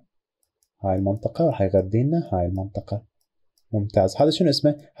البريمولر، هاي المنطقة راح يغذينا هاي المنطقة. ممتاز. هذا شنو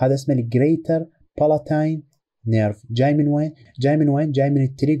اسمه؟ هذا اسمه الجريتر بالاتاين نيرف. جاي من وين؟ جاي من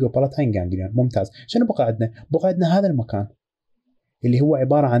التريجوبالاتين جانجليون. ممتاز. شنو بقى عندنا؟ بقى عندنا هذا المكان اللي هو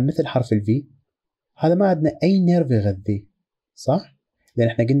عبارة عن مثل حرف الفي. هذا ما عندنا أي نيرف يغذيه، صح؟ لأن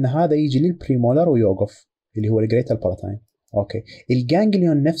احنا قلنا هذا يجي للبريمولر ويوقف اللي هو الجريتر بالاتاين. اوكي.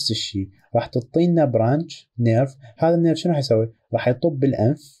 الجانجليون نفس الشيء، راح تعطينا برانش نيرف. هذا النيرف شنو راح يسوي؟ راح يطب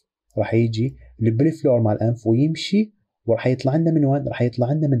بالأنف، راح يجي بالفلور مال الأنف ويمشي، وراح يطلع لنا من وين؟ راح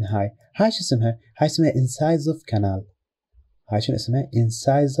يطلع لنا من هاي شو اسمها؟ هاي اسمها انسايزف كانال. هاي شنو اسمها؟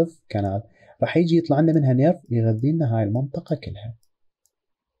 انسايزف كانال. راح يجي يطلع لنا منها نيرف يغذي لنا هاي المنطقة كلها.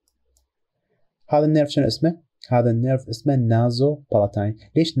 هذا النيرف شنو اسمه؟ هذا النيرف اسمه نازو بالاتاين.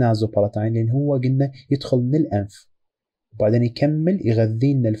 ليش نازو بالاتاين؟ لأن هو قلنا يدخل من الأنف وبعدين يكمل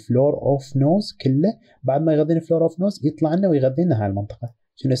يغذي لنا الفلور اوف نوز كله. بعد ما يغذينا الفلور اوف نوز يطلع لنا ويغذي لنا هاي المنطقة.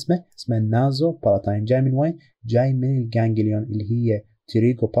 شنو اسمه؟ اسمه نازو بالاتاين. جاي من وين؟ جاي من الجانجليون اللي هي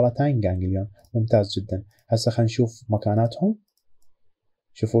تريجو بالاتاين جانجليون. ممتاز جدا. هسه خلينا نشوف مكاناتهم.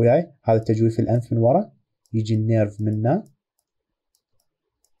 شوفوا وياي، هذا تجويف الأنف من ورا، يجي النيرف منا،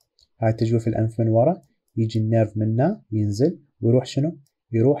 هاي التجويف الأنف من ورا، يجي النيرف منه ينزل ويروح شنو؟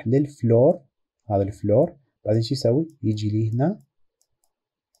 يروح للفلور، هذا الفلور، بعدين شو يسوي؟ يجي لي هنا،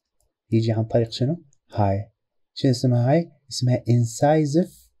 يجي عن طريق شنو؟ هاي، شنو اسمها هاي؟ اسمها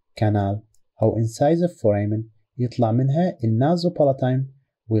incisive canal أو incisive foramen، يطلع منها النازوبالاتين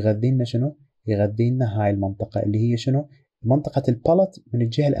ويغذي لنا شنو؟ يغذي لنا هاي المنطقة اللي هي شنو؟ منطقة البالت من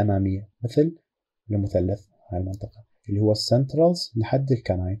الجهة الأمامية، مثل المثلث، هاي المنطقة اللي هو السنترالز لحد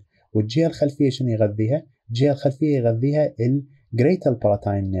الكناين. والجهة الخلفية شنو يغذيها؟ الجهة الخلفية يغذيها الجريتال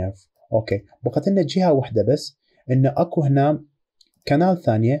بالاتين نيرف. اوكي، بقت لنا جهة واحدة بس، انه اكو هنا كنال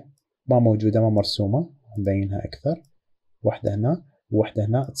ثانية ما موجودة، ما مرسومة، نبينها اكثر. واحدة هنا وواحدة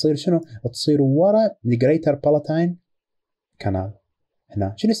هنا، تصير شنو؟ تصير ورا الجريتر بالاتين كنال.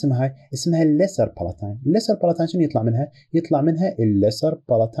 هنا شنو اسمها هاي؟ اسمها الليسر بالاتين. الليسر بالاتين شنو يطلع منها؟ يطلع منها الليسر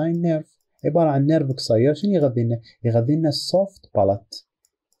بالاتين نيرف، عبارة عن نيرف قصير. شنو يغذي لنا؟ يغذي لنا السوفت بالات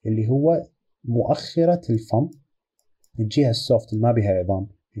اللي هو مؤخرة الفم، الجهة السوفت اللي ما بها عظام،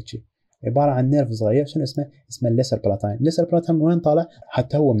 هيك عبارة عن نيرف صغير. شنو اسمه؟ اسمه الليسر بالاتين. الليسر بالاتين من وين طالع؟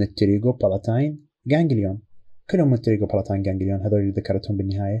 حتى هو من التريجو بالاتين جانجليون، كلهم من التريجو بالاتين جانجليون، هذول اللي ذكرتهم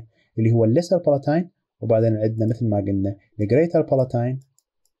بالنهاية، اللي هو الليسر بالاتين. وبعدين عندنا مثل ما قلنا الجريتر بالاتين،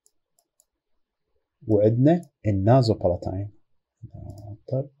 وعندنا النازو بالاتين.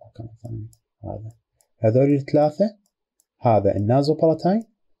 طيب هذا، هذول الثلاثة، هذا النازو بالاتين،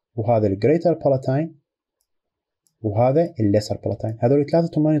 وهذا الجريتر بالاتين، وهذا الليسر بالاتين. هذول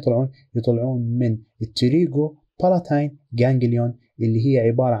الثلاثة من يطلعون؟ يطلعون من التريجو بالاتين جانجليون، اللي هي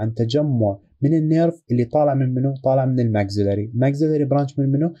عبارة عن تجمع من النيرف اللي طالع من منو؟ طالع من الماكسيلاري. الماكسيلاري برانش من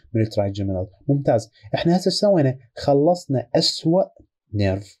منو؟ من الترايجيمينال. ممتاز. احنا هسه سوينا؟ خلصنا أسوأ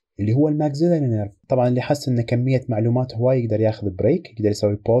نيرف اللي هو الماكسيلاري نيرف. طبعا اللي حس ان كمية معلومات هواي يقدر ياخذ بريك، يقدر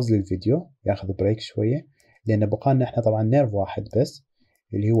يسوي بوز للفيديو، ياخذ بريك شوية، لأن بقى لنا احنا طبعا نيرف واحد بس،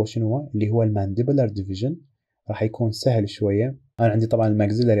 اللي هو شنو هو؟ اللي هو المانديبولار ديفيجن. راح يكون سهل شوية. أنا عندي طبعا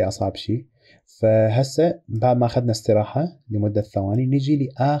الماكسيلاري أصعب شيء. فهسه بعد ما أخذنا استراحة لمدة ثواني، نجي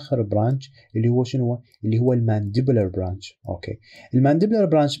لآخر برانش اللي هو شنو هو؟ اللي هو المانديبولار برانش. أوكي، المانديبولار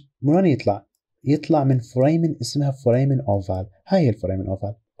برانش من وين يطلع؟ يطلع من فريمن اسمها فريمن أوفال. هاي الفريمن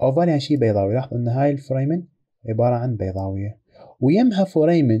أوفال. أوفال يعني شيء بيضاوي. لاحظوا أن هاي الفريمن عبارة عن بيضاوية، ويمها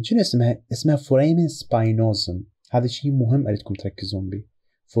فريمن شنو اسمها؟ اسمها فريمن سباينوزم. هذا شيء مهم أريدكم تركزون به،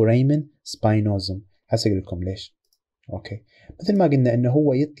 فريمن سباينوزم. هسه اقول لكم ليش. اوكي، مثل ما قلنا انه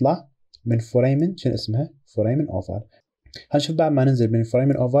هو يطلع من فريمن شنو اسمها؟ فريمن اوفال. هنشوف بعد ما ننزل من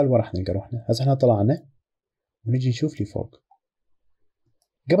فريمن اوفال وراح نلقى روحنا. هسه احنا طلعنا ونجي نشوف لي فوق.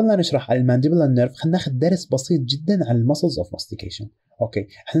 قبل لا نشرح على المانديبولار نيرف، خلينا ناخذ درس بسيط جدا عن المسلز اوف ماستيكيشن. اوكي،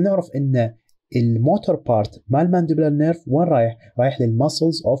 احنا نعرف ان الموتور بارت مال المانديبولار نيرف وين رايح؟ رايح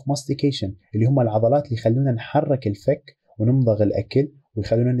للمسلز اوف ماستيكيشن، اللي هم العضلات اللي يخلونا نحرك الفك ونمضغ الاكل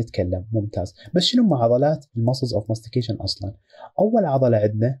ويخلونا نتكلم. ممتاز. بس شنو هم عضلات المسلز اوف ماستيكيشن اصلا؟ اول عضله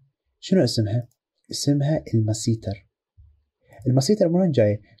عندنا شنو اسمها؟ اسمها المسيتر. المسيتر من وين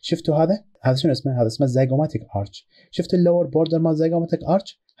جايه؟ شفتوا هذا شنو اسمه؟ هذا اسمه الزيجوماتيك ارش. شفتوا اللور بوردر مال الزيجوماتيك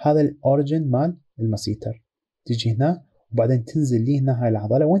ارش؟ هذا الاوريجن مال المسيتر. تجي هنا وبعدين تنزل لي هنا هاي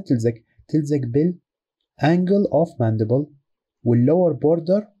العضله. وين تلزق؟ تلزق بالانجل اوف مانديبل واللور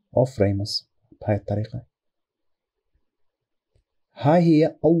بوردر اوف ريمس بهاي الطريقه. هاي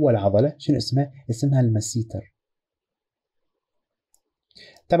هي أول عضلة. شنو اسمها؟ اسمها المسيتر.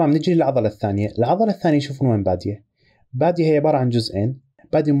 طبعا نجي للعضلة الثانية. العضلة الثانية شوفوا وين بادية. بادية هي عبارة عن جزئين،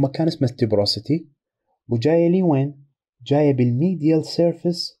 بادية بمكان اسمه التبروسيتي، وجاية لي وين؟ جاية بالميديال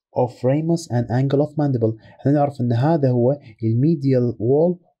سيرفيس اوف ريموس اند انجل اوف مانديبل. احنا نعرف ان هذا هو الميديال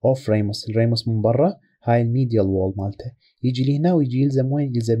وول اوف ريموس. الريموس من برا، هاي الميديال وول مالته. يجي لي هنا ويجي يلزم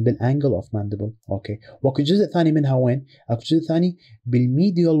وين؟ يلزم بالانجل اوف مانديبل. اوكي، واكو جزء ثاني منها وين؟ اكو جزء ثاني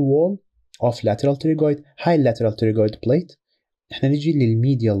بالميديال وول اوف لاترال تريجويد. هاي اللاترال تريجويد بليت. احنا نجي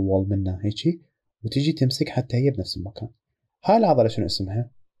للميديال وول منها هيك، وتجي تمسك حتى هي بنفس المكان. هاي العضلة شنو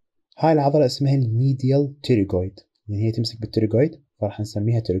اسمها؟ هاي العضلة اسمها الميديال تيريجويد، يعني هي تمسك بالتيريجويد فراح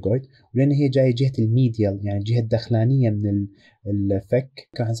نسميها تيريجويد، ولأن هي جاية جهة الميديال يعني الجهة الدخلانية من الفك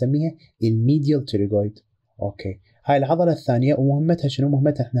راح نسميها الميديال تيريجويد. اوكي، هاي العضلة الثانية ومهمتها شنو؟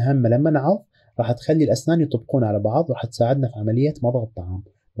 مهمتها احنا هم لما نعض راح تخلي الأسنان يطبقون على بعض وراح تساعدنا في عملية مضغ الطعام.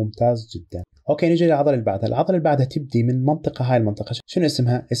 ممتاز جدا. اوكي، نجي للعضله اللي بعدها. العضله اللي بعدها تبدي من منطقه، هاي المنطقه شنو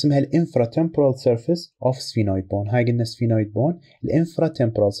اسمها؟ اسمها الانفرا تمبورال سيرفيس اوف سفينويد بون. هاي قلنا سفينويد بون، الانفرا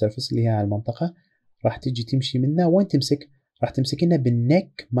تمبورال سيرفيس اللي هي هاي المنطقه راح تجي تمشي منها. وين تمسك؟ راح تمسك لنا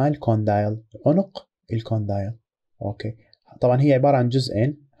بالنك مال كوندايل، عنق الكوندايل. اوكي، طبعا هي عباره عن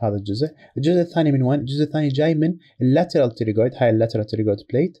جزئين. هذا الجزء الثاني من وين؟ الجزء الثاني جاي من اللاترال تيريجويد. هاي اللاترال تيريجويد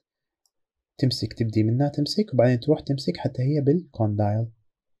بليت تمسك، تبدي منها تمسك وبعدين تروح تمسك حتى هي بالكوندايل.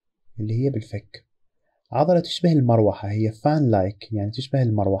 اللي هي بالفك. عضلة تشبه المروحة، هي فان لايك يعني تشبه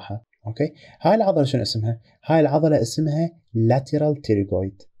المروحة. اوكي، هاي العضلة شنو اسمها؟ هاي العضلة اسمها lateral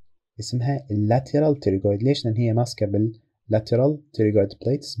pterygoid. اسمها lateral pterygoid. ليش؟ لأن هي ماسكة lateral pterygoid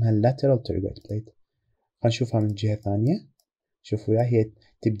plate، اسمها lateral pterygoid plate. خلينا نشوفها من جهة ثانية. شوفوا وياي، هي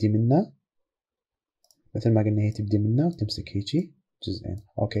تبدي منا مثل ما قلنا، هي تبدي منا وتمسك هيجي جزئين.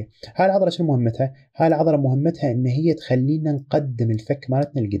 اوكي، هاي العضلة شنو مهمتها؟ هاي العضلة مهمتها ان هي تخلينا نقدم الفك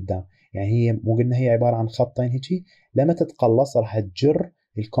مالتنا لقدام. يعني هي مو قلنا هي عبارة عن خطين هيجي، لما تتقلص راح تجر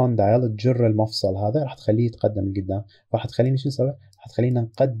الكوندايل، تجر المفصل هذا، راح تخليه يتقدم لقدام، راح تخلينا شو نسوي؟ راح تخلينا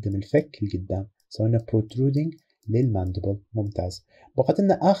نقدم الفك لقدام، سوينا protruding للماندبل. ممتاز. بقت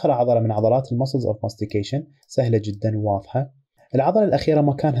لنا اخر عضلة من عضلات المسلز اوف ماستيكيشن، سهلة جدا وواضحة. العضلة الأخيرة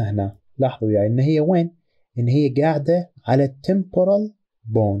مكانها هنا. لاحظوا وياي ان هي وين؟ ان هي قاعدة على التمبورال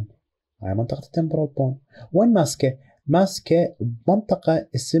بون، على منطقة التمبورال بون. وين ماسكة؟ ماسكة بمنطقة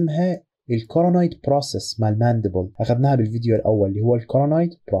اسمها الكورونويد بروسيس مال ماندبل، اخذناها بالفيديو الاول اللي هو الكورونويد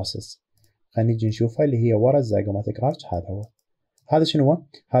بروسيس. خلينا نيجي نشوفها اللي هي ورا الزيجوماتيك ارش. هذا هو. هذا شنو هو؟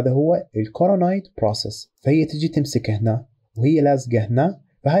 هذا هو الكورونويد بروسيس. فهي تجي تمسك هنا وهي لازقة هنا.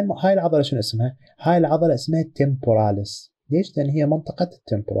 فهاي العضلة شنو اسمها؟ هاي العضلة اسمها تمبوراليس. ليش؟ لأن هي منطقة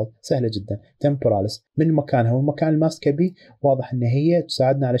التمبورال. سهلة جدا، تمبوراليس. من مكانها والمكان الماسكة به واضح ان هي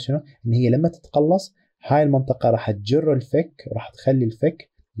تساعدنا على شنو؟ ان هي لما تتقلص هاي المنطقة راح تجر الفك، راح تخلي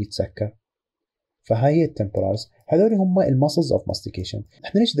الفك يتسكر. فهاي هي التمبوراليس. هذول هم المسلز اوف ماستيكيشن.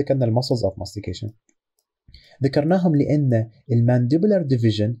 احنا ليش ذكرنا المسلز اوف ماستيكيشن؟ ذكرناهم لأن المانديبولار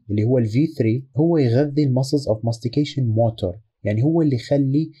ديفيجن اللي هو V3 هو يغذي المسلز اوف ماستيكيشن موتور، يعني هو اللي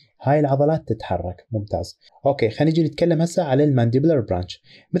يخلي هاي العضلات تتحرك. ممتاز. اوكي، خلينا نجي نتكلم هسه على المانديبولار برانش.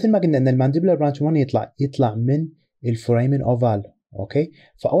 مثل ما قلنا ان المانديبولار برانش وين يطلع من الفورامين اوفال. اوكي،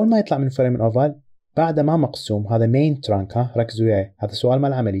 فاول ما يطلع من الفورامين اوفال بعد ما مقسوم، هذا مين ترانك. ها ركزوا وياي، هذا سؤال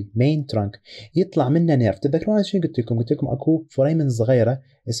مال عملي. مين ترانك يطلع منه نيرف. تذكرون انا شو قلت لكم؟ قلت لكم اكو فورامين صغيره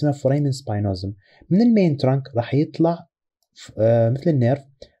اسمها فورامين سباينوزم. من المين ترانك راح يطلع مثل النيرف.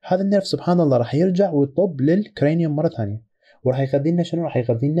 هذا النيرف سبحان الله راح يرجع ويطب للكرينيوم مره ثانيه، وراح يغذي لنا شنو؟ راح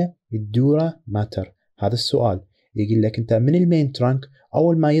يغذي لنا الدورا ماتر. هذا السؤال يقول لك انت من المين ترانك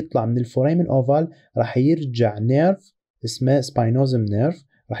اول ما يطلع من الفورامين اوفال راح يرجع نيرف اسمه سباينوزم نيرف،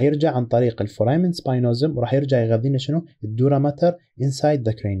 راح يرجع عن طريق الفورامين سباينوزم وراح يرجع يغذي لنا شنو؟ الدورا ماتر انسايد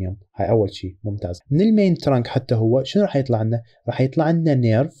ذا كرينيوم. هاي اول شيء. ممتاز. من المين ترانك حتى هو شنو راح يطلع لنا؟ راح يطلع لنا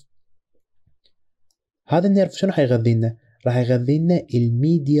نيرف. هذا النيرف شنو حيغذي لنا؟ راح يغذي لنا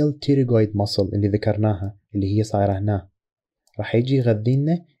الميديال تيريغويد ماسل اللي ذكرناها اللي هي صايره هنا. راح يجي يغذي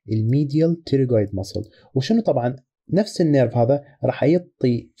لنا الميديال تيريغويد ماسل. وشنو طبعا نفس النيرف هذا راح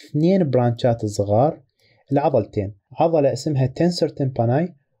يعطي اثنين برانشات صغار العضلتين، عضله اسمها تنسر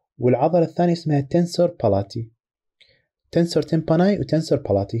تمباناي والعضله الثانيه اسمها تنسر بالاتي. تنسر تمباناي وتنسر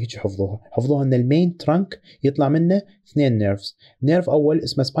بالاتي هيك حفظوها ان المين ترانك يطلع منه اثنين نيرفز. نيرف اول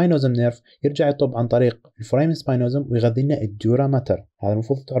اسمه سباينوزم نيرف يرجع يطب عن طريق الفورامين سباينوزم ويغذي لنا الدورا ماتر. هذا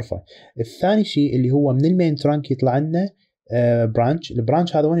المفروض تعرفه. الثاني شيء اللي هو من المين ترانك يطلع لنا برانش.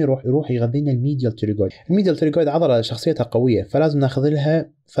 البرانش هذا وين يروح يغذي لنا الميديال تيريغويد. الميديال تيريغويد عضله شخصيتها قويه، فلازم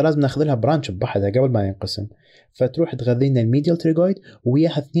ناخذ لها برانش بحدها قبل ما ينقسم، فتروح تغذي لنا الميديال تيريغويد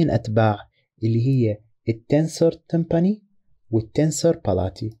وياها اثنين اتباع اللي هي التنسر تمباني والتنسر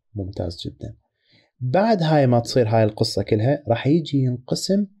بالاتي. ممتاز جدا. بعد هاي ما تصير هاي القصة كلها راح يجي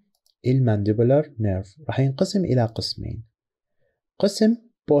ينقسم المانديبولار نيرف. راح ينقسم إلى قسمين، قسم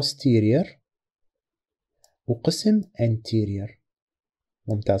posterior وقسم anterior.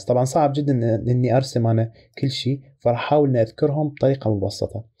 ممتاز. طبعا صعب جدا اني ارسم انا كل شيء، فراح احاول اني اذكرهم بطريقة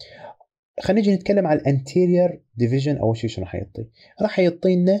مبسطة. خلينا نجي نتكلم على الانتيريور ديفيجن. اول شيء شنو راح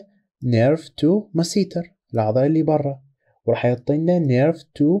يعطينا نيرف تو ماسيتر العضلة اللي برا، وراح يعطينا نيرف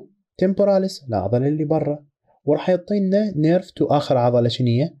تو تمبوراليس العضلة اللي برا، وراح يعطينا نيرف تو اخر عضلة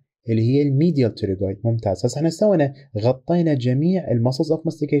شنية اللي هي الميديال تيريغويد. ممتاز. هسه احنا سوينا غطينا جميع المسلز اوف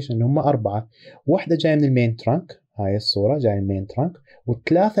ماستيكيشن اللي هم 4. واحدة جاية من المين ترانك، هاي الصورة جاية من المين ترانك،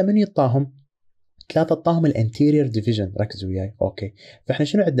 وثلاثة من يطاهم؟ ثلاثة طاهم الانتيريور ديفيجن. ركزوا وياي. اوكي، فاحنا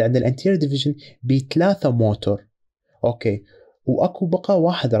شنو عندنا الانتيريور ديفيجن بثلاثة موتور. اوكي، واكو بقى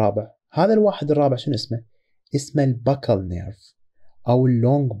واحد رابع. هذا الواحد الرابع شنو اسمه الباكل نيرف او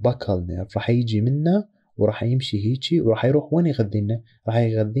اللونج باكل نيرف. راح يجي منه وراح يمشي هيجي وراح يروح وين يغذينا؟ راح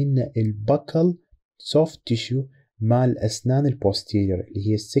يغذينا الباكل سوفت تيشو مال اسنان البوستيريور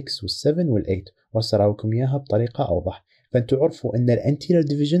اللي هي 6 وال7 وال8، وهسه راويكم اياها بطريقه اوضح. فانتوا عرفوا ان الانتيريور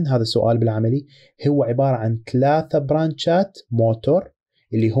ديفيجن هذا سؤال بالعملي هو عباره عن 3 برانشات موتور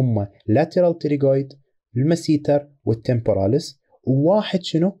اللي هم lateral pterygoid المسيتر والتمبوراليس، وواحد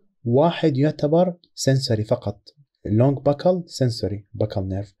شنو؟ واحد يعتبر سنسوري فقط، اللونج باكل سنسوري باكل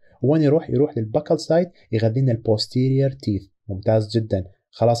نيرف، وين يروح؟ يروح للبكال سايد يغذي لنا البوستيريور تيث. ممتاز جدا.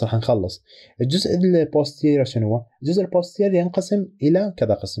 خلاص راح نخلص. الجزء البوستيريور شنو هو؟ الجزء البوستيريور ينقسم الى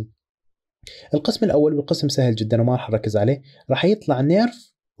كذا قسم. القسم الاول والقسم سهل جدا وما راح نركز عليه. راح يطلع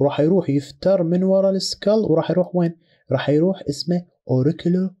نيرف وراح يروح يفتر من ورا السكال وراح يروح وين؟ راح يروح اسمه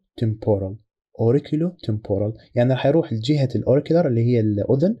اوريكولو تمبورال. اوريكولو تمبورال يعني راح يروح لجهه الاوريكولار اللي هي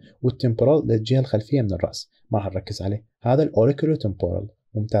الاذن، والتمبورال للجهه الخلفيه من الراس. ما راح نركز عليه. هذا الاوريكولو تمبورال.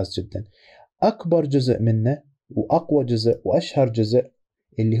 ممتاز جدا. اكبر جزء منه واقوى جزء واشهر جزء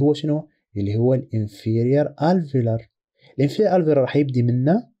اللي هو شنو؟ اللي هو الانفيرير الفيلر. الانفيرير الفيلر راح يبدي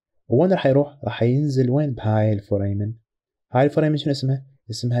منه وين راح يروح؟ راح ينزل وين؟ بهاي الفوريمن. هاي الفوريمن شنو اسمها؟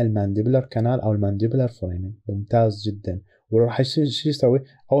 اسمها المانديبولار كانال او المانديبولار فوريمن. ممتاز جدا. وراح شو يسوي؟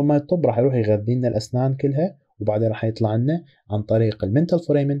 اول ما يطب راح يروح يغذي لنا الاسنان كلها، وبعدين راح يطلع لنا عن طريق المنتال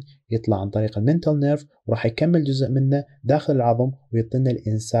فوريمن، يطلع عن طريق المنتال نيرف، وراح يكمل جزء منه داخل العظم ويعطينا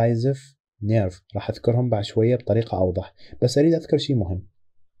الانسايزف نيرف. راح اذكرهم بعد شويه بطريقه اوضح، بس اريد اذكر شيء مهم.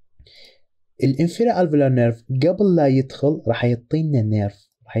 الانفيرير الفيلر نيرف قبل لا يدخل راح يعطينا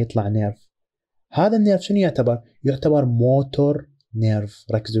نيرف، راح يطلع نيرف. هذا النيرف شنو يعتبر؟ يعتبر موتور نيرف.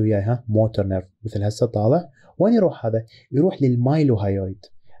 ركزوا وياي ها، موتور نيرف. مثل هسه طالع وين يروح هذا؟ يروح للمايلوهايويد.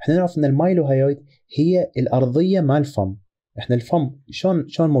 احنا نعرف ان المايلوهايويد هي الارضيه مال الفم. احنا الفم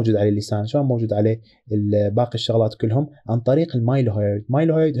شلون موجود عليه اللسان؟ شلون موجود عليه باقي الشغلات كلهم؟ عن طريق المايلوهايويد.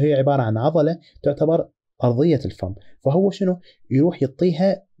 المايلوهايويد هي عباره عن عضله تعتبر ارضيه الفم. فهو شنو؟ يروح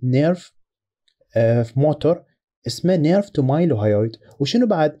يعطيها نيرف في موتور اسمه نيرف تو مايلوهايويد. وشنو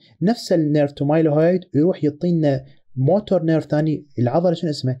بعد؟ نفس النيرف تو مايلوهايويد يروح يعطينا موتور نيرف ثاني. العضله شنو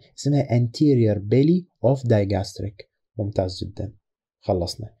اسمها؟ اسمها anterior belly of digastric. ممتاز جدا.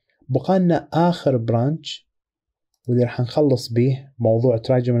 خلصنا. بقى لنا اخر برانش واللي راح نخلص به موضوع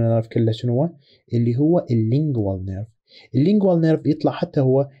ترايجيمينال نيرف كله شنو هو؟ اللي هو اللينجوال نيرف. اللينجوال نيرف يطلع حتى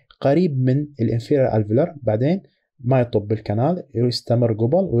هو قريب من الانفيرير الفيلر، بعدين ما يطب بالكنال، يستمر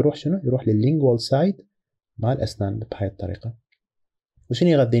قبل ويروح شنو؟ يروح لللينجوال سايد مال الاسنان بهاي الطريقه. وشنو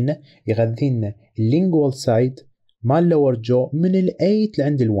يغذينا؟ يغذينا اللينجوال سايد مال لور جو من ال8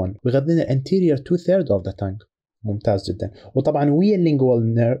 لعند ال1، ويغذينا الانتيريور 2/3 of the tongue. ممتاز جدا. وطبعا ويا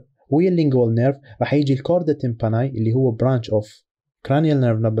اللينجوال نيرف راح يجي الكوردا تيمباناي اللي هو برانش اوف cranial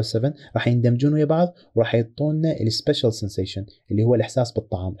nerve number 7، راح يندمجون ويا بعض وراح يعطونا السبيشال سنسيشن اللي هو الاحساس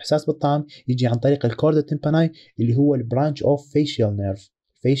بالطعام. الاحساس بالطعام يجي عن طريق الكوردا تيمباناي اللي هو البرانش اوف فيشيال نيرف،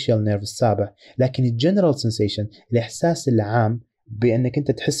 فيشيال نيرف السابع. لكن الجنرال سنسيشن الاحساس العام بانك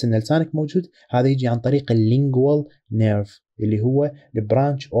انت تحس ان لسانك موجود، هذا يجي عن طريق اللينجوال نيرف اللي هو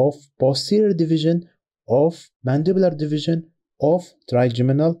البرانش اوف posterior division of mandibular division of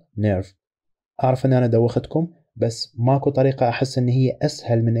trigeminal nerve. اعرف ان انا دوختكم، بس ماكو طريقه احس ان هي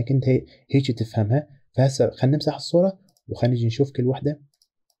اسهل من انك انت هيك تفهمها. فهسه خلينا نمسح الصوره وخلينا نجي نشوف كل وحده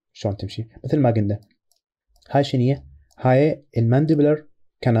شلون تمشي. مثل ما قلنا هاي شنو هي؟ هاي المانديبولار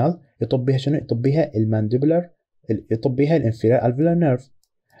كانال يطب بها شنو؟ يطب بها المانديبولار، يطب بها الانفيرير الفيلر نيرف.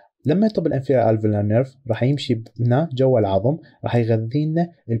 لما يطب الانفيرير الفيلر نيرف راح يمشي هنا جوا العظم، راح يغذي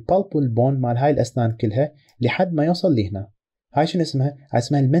لنا البلب والبون مال هاي الاسنان كلها لحد ما يوصل لهنا. هاي شنو اسمها؟ هاي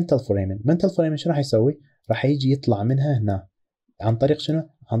اسمها المنتال فوريمن. المنتال فوريمن شنو راح يسوي؟ راح يجي يطلع منها هنا عن طريق شنو؟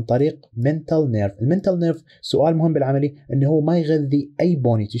 عن طريق منتال نيرف. المنتال نيرف سؤال مهم بالعملي انه هو ما يغذي اي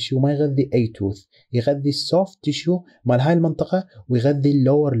بوني تيشو، ما يغذي اي توث، يغذي السوفت تيشو مال هاي المنطقه ويغذي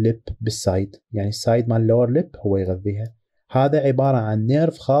اللور ليب بالسايد، يعني السايد مال اللور ليب هو يغذيها. هذا عباره عن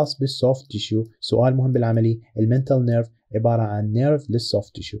نيرف خاص بالسوفت تيشو. سؤال مهم بالعملي، المنتال نيرف عباره عن نيرف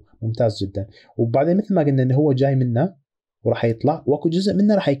للسوفت تيشو. ممتاز جدا. وبعدين مثل ما قلنا انه هو جاي منا وراح يطلع، واكو جزء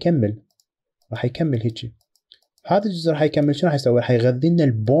منه راح يكمل هيك. هذا الجزء راح يكمل شنو راح يسوي؟ راح يغذي لنا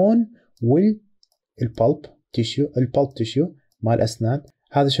البون والبلب تيشو مال الاسنان.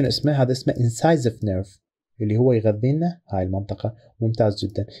 هذا شنو اسمه؟ هذا اسمه انسايزف نيرف اللي هو يغذي لنا هاي المنطقه. ممتاز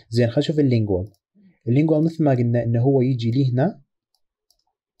جدا. زين خلينا نشوف اللينجوال مثل ما قلنا انه هو يجي لي هنا.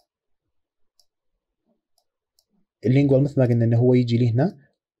 اللينجوال مثل ما قلنا انه هو يجي لي هنا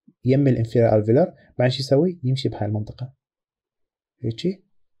يم الانفيرير الفيلر، بعدين شو يسوي؟ يمشي بهاي المنطقه هيك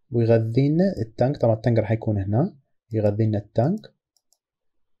ويغذي لنا التانك. طبعا التانك راح يكون هنا، يغذي لنا التانك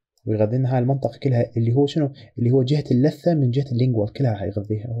ويغذي لنا هاي المنطقه كلها اللي هو شنو؟ اللي هو جهه اللثه من جهه اللينجوال كلها راح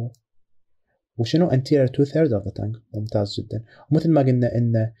يغذيها هو. وشنو؟ anterior 2/3 of the tongue. ممتاز جدا. ومثل ما قلنا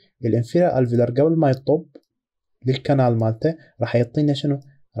ان الانفيرير الفيلر قبل ما يطب للكنال مالته راح يعطينا شنو؟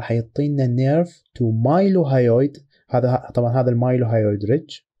 راح يعطينا نيرف تو مايلوهايويد. هذا طبعا هذا المايلوهايويد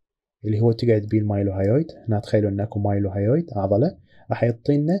ريدج اللي هو تقعد بيه المايلوهايويد. هنا تخيلوا انكم مايلوهايويد عضله، راح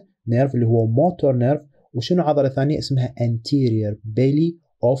يعطينا نيرف اللي هو موتور نيرف. وشنو عضله ثانيه اسمها anterior belly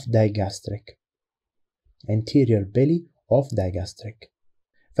of digastric. anterior belly of digastric.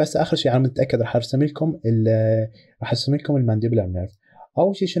 فهسه اخر شيء انا متاكد راح ارسم لكم المانديبولار نيرف.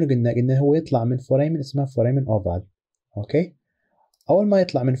 اول شيء شنو قلنا هو يطلع من فوريمن اسمها فوريمن اوفال. اوكي، اول ما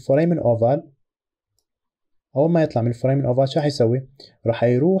يطلع من فوريمن اوفال شو راح يسوي؟ راح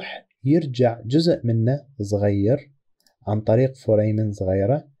يروح يرجع جزء منه صغير عن طريق فوريمن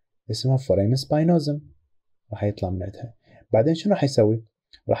صغيره اسمها فوريمن سباينوزم، راح يطلع من عندها. بعدين شنو راح يسوي؟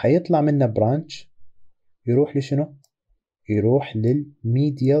 راح يطلع منه برانش يروح لشنو؟ يروح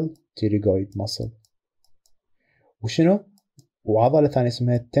للميديال تيريغويد ماسل، وشنو؟ وعضلة ثانية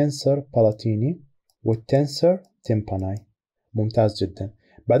اسمها التنسر بالاتيني والتنسر تيمباناي. ممتاز جدا.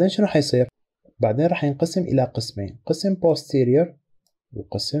 بعدين شنو حيصير؟ بعدين راح ينقسم إلى قسمين، قسم posterior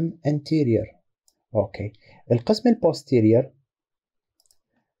وقسم anterior. أوكي، القسم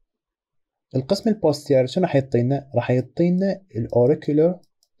البوستيريور شنو حيعطينا؟ راح يعطينا الأوريكولار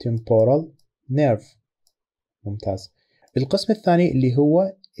تمبورال نيرف. ممتاز. القسم الثاني اللي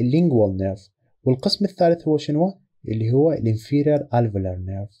هو اللينجوال نيرف، والقسم الثالث هو شنو؟ اللي هو الانفيرير الفولار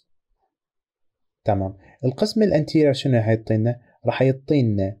نيرف. تمام. القسم الانتيريور شنو حيعطينا؟ راح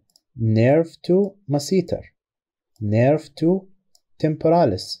يعطينا نيرف تو ماسيتر، نيرف تو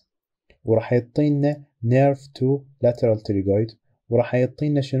تمبوراليس، وراح يعطينا نيرف تو لاترال تريجويد، وراح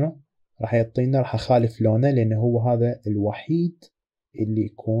يعطينا شنو؟ راح اخالف لونه لانه هو هذا الوحيد اللي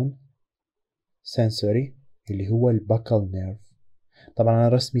يكون سنسوري، اللي هو الباكال نيرف. طبعا انا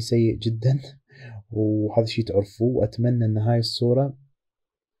رسمي سيء جدا وهذا الشيء تعرفوه، واتمنى ان هاي الصورة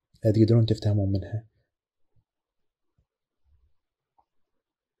تقدرون تفهمون منها.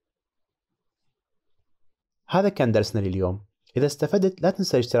 هذا كان درسنا لليوم. إذا استفدت لا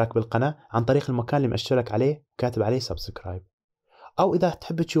تنسى الاشتراك بالقناة عن طريق المكان اللي مأشرك عليه وكاتب عليه سبسكرايب، أو إذا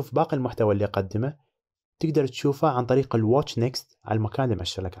تحب تشوف باقي المحتوى اللي أقدمه تقدر تشوفه عن طريق الواتش نيكست على المكان اللي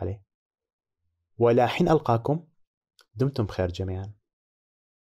مأشرك عليه. وإلى حين ألقاكم، دمتم بخير جميعا.